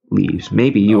leaves.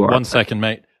 Maybe you are. 1 second,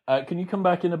 mate. Can you come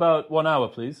back in about 1 hour,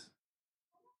 please?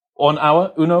 1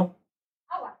 hour? Uno?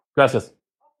 Gracias.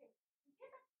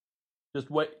 Just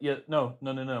wait. Yeah, no.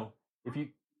 If you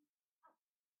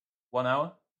 1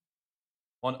 hour,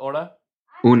 1 hora,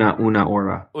 una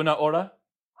hora. Una hora.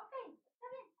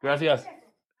 Gracias.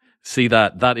 See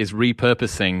that? That is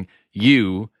repurposing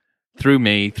you through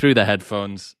me, through the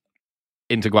headphones,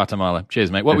 into Guatemala.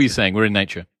 Cheers, mate. What were you saying? We're in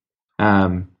nature.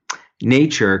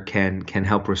 Nature can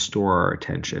help restore our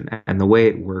attention, and the way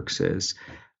it works is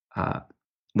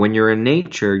when you're in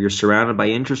nature, you're surrounded by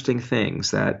interesting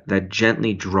things that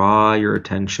gently draw your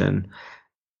attention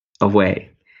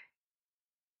away.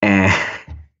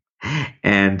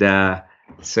 And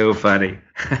so funny.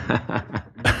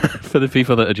 For the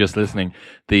people that are just listening,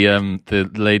 the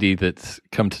lady that's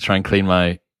come to try and clean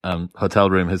my hotel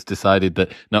room has decided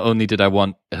that not only did I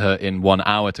want her in 1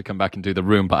 hour to come back and do the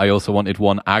room, but I also wanted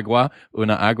una agua.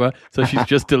 So she's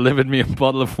just delivered me a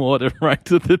bottle of water right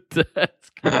to the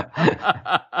desk.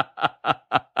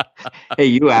 Hey,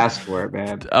 you asked for it,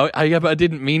 man. Yeah, but I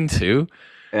didn't mean to.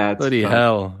 Yeah, bloody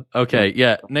hell. Okay,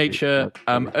 yeah, nature.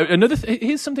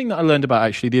 Here's something that I learned about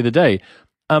actually the other day.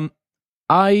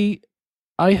 I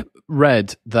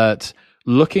read that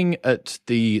looking at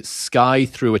the sky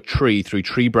through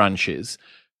tree branches,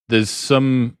 there's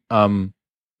some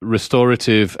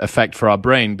restorative effect for our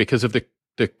brain because of the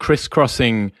the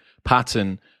crisscrossing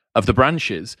pattern of the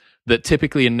branches that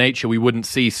typically in nature we wouldn't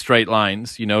see straight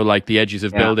lines, like the edges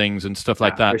of buildings and stuff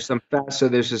like that.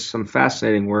 There's just some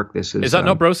fascinating work. Is that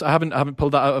not, bros? I haven't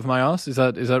pulled that out of my ass. Is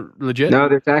that legit? No,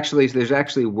 there's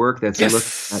actually work that's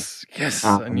yes,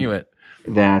 I knew it.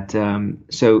 That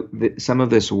some of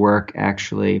this work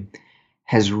actually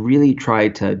has really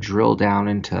tried to drill down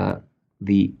into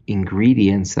the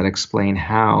ingredients that explain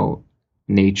how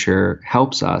nature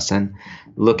helps us, and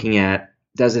looking at,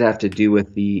 does it have to do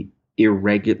with the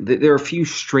irregular? There are a few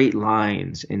straight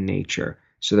lines in nature,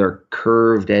 so there are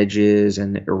curved edges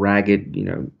and ragged,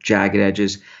 jagged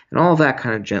edges, and all of that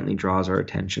kind of gently draws our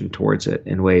attention towards it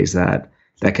in ways that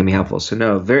can be helpful. So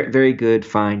no, very, very good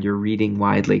find. You're reading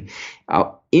widely.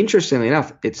 Interestingly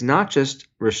enough, it's not just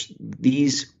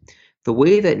the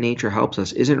way that nature helps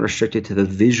us isn't restricted to the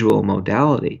visual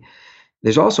modality.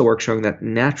 There's also work showing that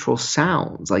natural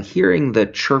sounds, like hearing the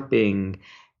chirping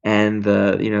and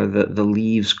the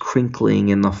leaves crinkling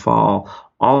in the fall,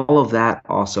 all of that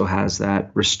also has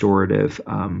that restorative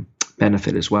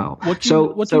benefit as well. What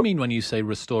do you mean when you say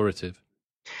restorative?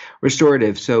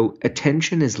 Restorative. So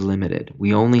attention is limited.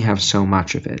 We only have so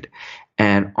much of it.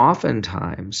 And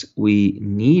oftentimes we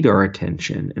need our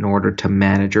attention in order to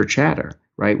manage our chatter,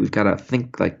 right? We've got to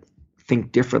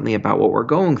think differently about what we're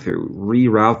going through,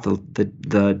 reroute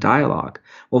the dialogue.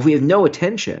 Well, if we have no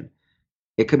attention,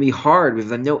 it can be hard. We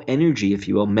have no energy, if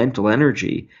you will, mental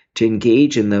energy to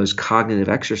engage in those cognitive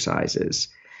exercises.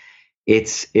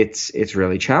 It's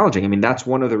really challenging. I mean, that's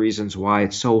one of the reasons why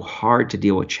it's so hard to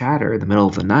deal with chatter in the middle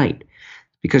of the night,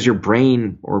 because your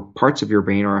brain or parts of your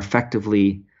brain are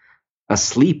effectively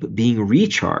asleep, being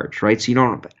recharged, right? So you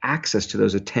don't have access to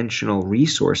those attentional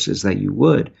resources that you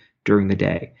would during the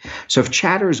day. So if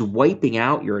chatter is wiping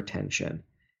out your attention,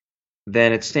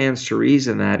 then it stands to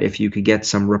reason that if you could get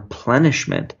some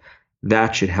replenishment,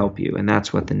 that should help you. And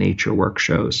that's what the nature work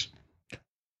shows.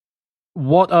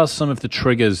 What are some of the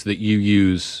triggers that you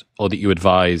use or that you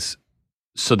advise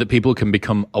so that people can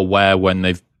become aware when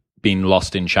they've been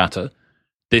lost in chatter?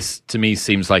 This, to me,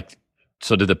 seems like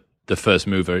sort of the first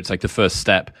mover. It's like the first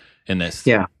step in this.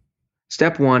 Yeah.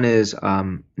 Step one is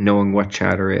knowing what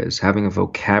chatter is, having a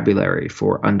vocabulary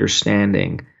for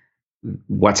understanding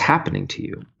what's happening to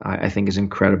you, I think is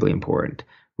incredibly important.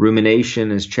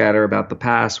 Rumination is chatter about the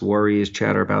past. Worry is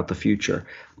chatter about the future.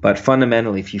 But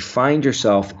fundamentally, if you find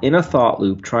yourself in a thought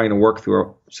loop trying to work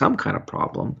through some kind of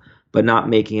problem, but not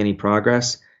making any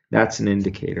progress, that's an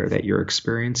indicator that you're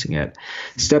experiencing it.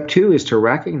 Step two is to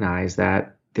recognize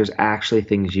that there's actually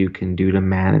things you can do to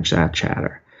manage that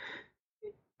chatter.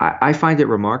 I find it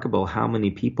remarkable how many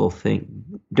people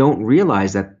don't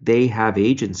realize that they have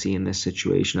agency in this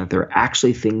situation, that there are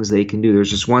actually things they can do. There's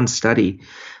this one study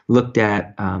looked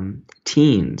at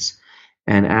teens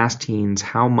and asked teens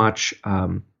how much,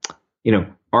 are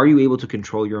you able to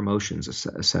control your emotions,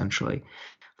 essentially.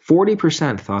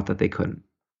 40% thought that they couldn't.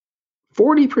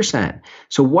 40%.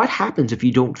 So what happens if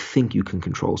you don't think you can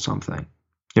control something?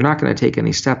 You're not going to take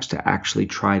any steps to actually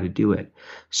try to do it.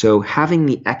 So having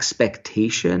the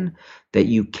expectation that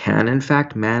you can, in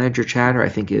fact, manage your chatter, I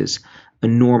think is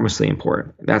enormously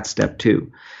important. That's step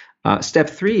two. Step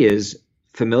three is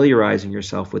familiarizing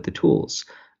yourself with the tools.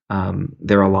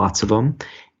 There are lots of them,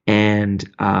 and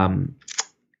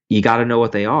you got to know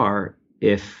what they are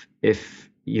if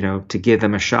to give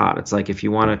them a shot. It's like if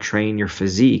you want to train your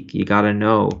physique, you got to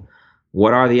know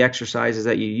what are the exercises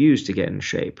that you use to get in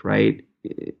shape, right?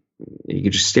 You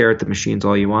can just stare at the machines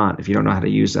all you want. If you don't know how to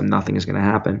use them, nothing is going to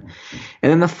happen.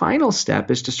 And then the final step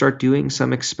is to start doing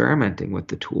some experimenting with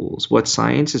the tools. What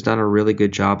science has done a really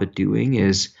good job at doing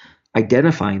is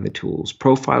identifying the tools,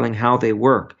 profiling how they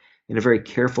work in a very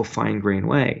careful, fine-grained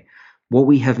way. What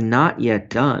we have not yet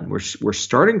done, we're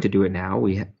starting to do it now.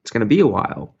 It's going to be a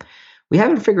while. We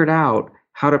haven't figured out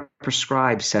how to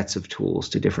prescribe sets of tools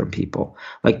to different people.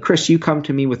 Like, Chris, you come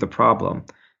to me with a problem,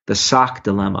 the sock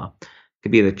dilemma.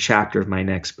 Could be the chapter of my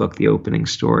next book, the opening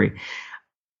story.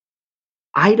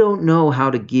 I don't know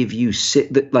how to give you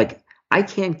I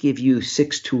can't give you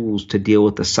 6 tools to deal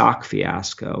with the sock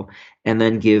fiasco and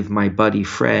then give my buddy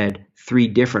Fred 3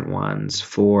 different ones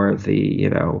for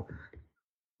the,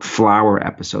 flower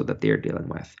episode that they're dealing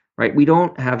with, right? We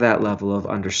don't have that level of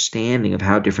understanding of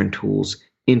how different tools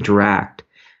interact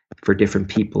for different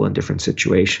people in different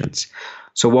situations.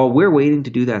 So while we're waiting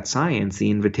to do that science, the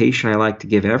invitation I like to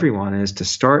give everyone is to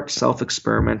start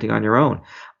self-experimenting on your own.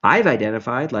 I've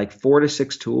identified like 4 to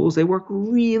 6 tools. They work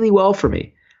really well for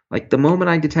me. Like the moment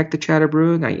I detect the chatter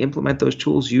brewing, I implement those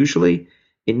tools. Usually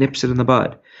it nips it in the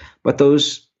bud. But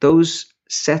those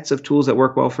sets of tools that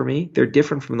work well for me, they're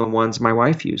different from the ones my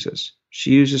wife uses.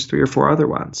 She uses 3 or 4 other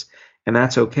ones, and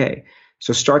that's okay.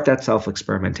 So start that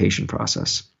self-experimentation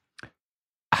process.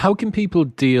 How can people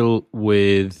deal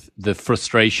with the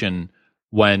frustration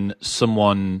when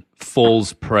someone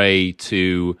falls prey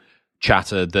to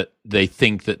chatter that they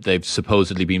think that they've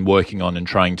supposedly been working on and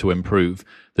trying to improve?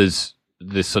 There's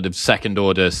this sort of second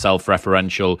order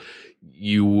self-referential,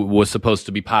 you were supposed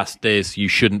to be past this, you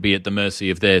shouldn't be at the mercy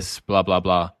of this, blah, blah,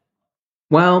 blah.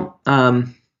 Well,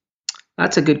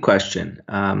 that's a good question.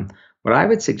 What I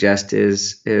would suggest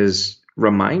is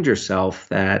remind yourself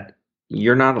that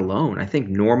you're not alone. I think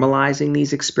normalizing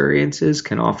these experiences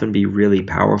can often be really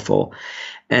powerful.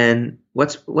 And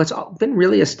what's been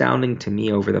really astounding to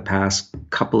me over the past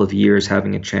couple of years,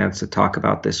 having a chance to talk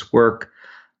about this work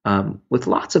with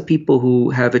lots of people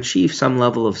who have achieved some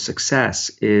level of success,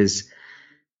 is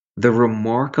the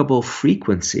remarkable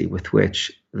frequency with which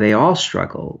they all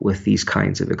struggle with these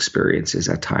kinds of experiences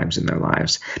at times in their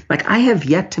lives. Like, I have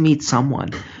yet to meet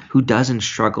someone who doesn't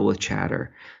struggle with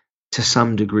chatter to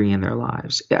some degree in their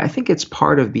lives. I think it's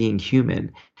part of being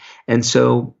human. And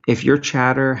so if your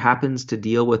chatter happens to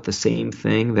deal with the same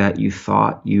thing that you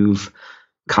thought you've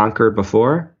conquered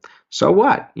before, so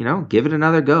what? Give it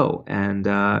another go and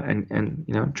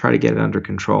try to get it under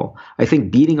control. I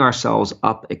think beating ourselves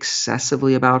up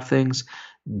excessively about things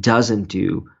doesn't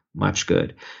do much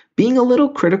good. Being a little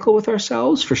critical with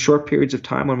ourselves for short periods of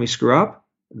time when we screw up,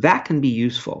 that can be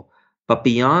useful. But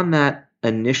beyond that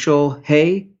initial,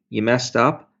 hey, you messed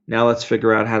up, now let's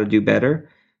figure out how to do better,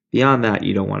 beyond that,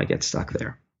 you don't want to get stuck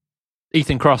there.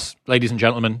 Ethan Kross, ladies and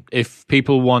gentlemen, if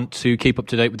people want to keep up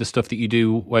to date with the stuff that you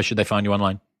do, where should they find you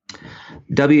online?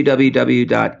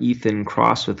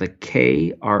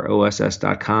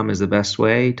 www.ethankross.com is the best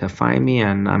way to find me,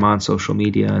 and I'm on social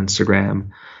media,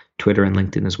 Instagram, Twitter, and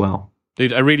LinkedIn as well.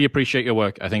 Dude, I really appreciate your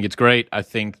work. I think it's great. I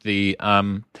think the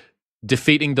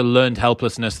defeating the learned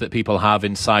helplessness that people have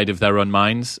inside of their own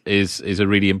minds is a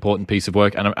really important piece of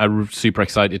work, and I'm super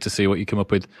excited to see what you come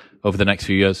up with over the next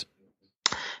few years.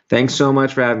 Thanks so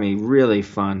much for having me. Really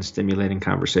fun, stimulating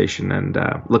conversation, and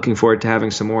looking forward to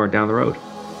having some more down the road.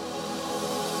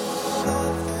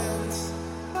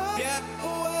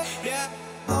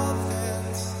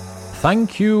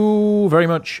 Thank you very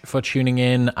much for tuning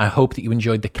in. I hope that you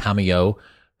enjoyed the cameo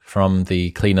from the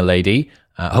cleaner lady.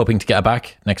 Hoping to get her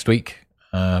back next week.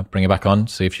 Bring her back on,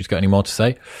 see if she's got any more to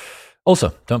say.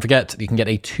 Also, don't forget that you can get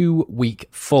a 2-week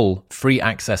full free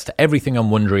access to everything on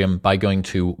Wondrium by going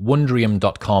to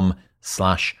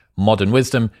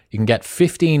wondrium.com/modernwisdom. You can get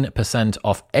 15%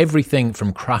 off everything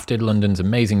from Crafted London's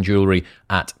amazing jewelry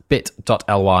at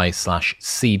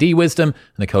bit.ly/cdwisdom and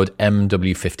the code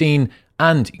MW15.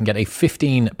 And you can get a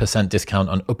 15% discount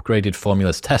on Upgraded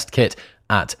Formulas test kit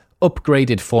at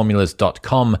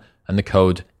upgradedformulas.com and the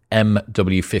code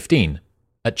MW15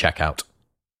 at checkout.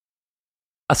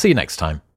 I'll see you next time.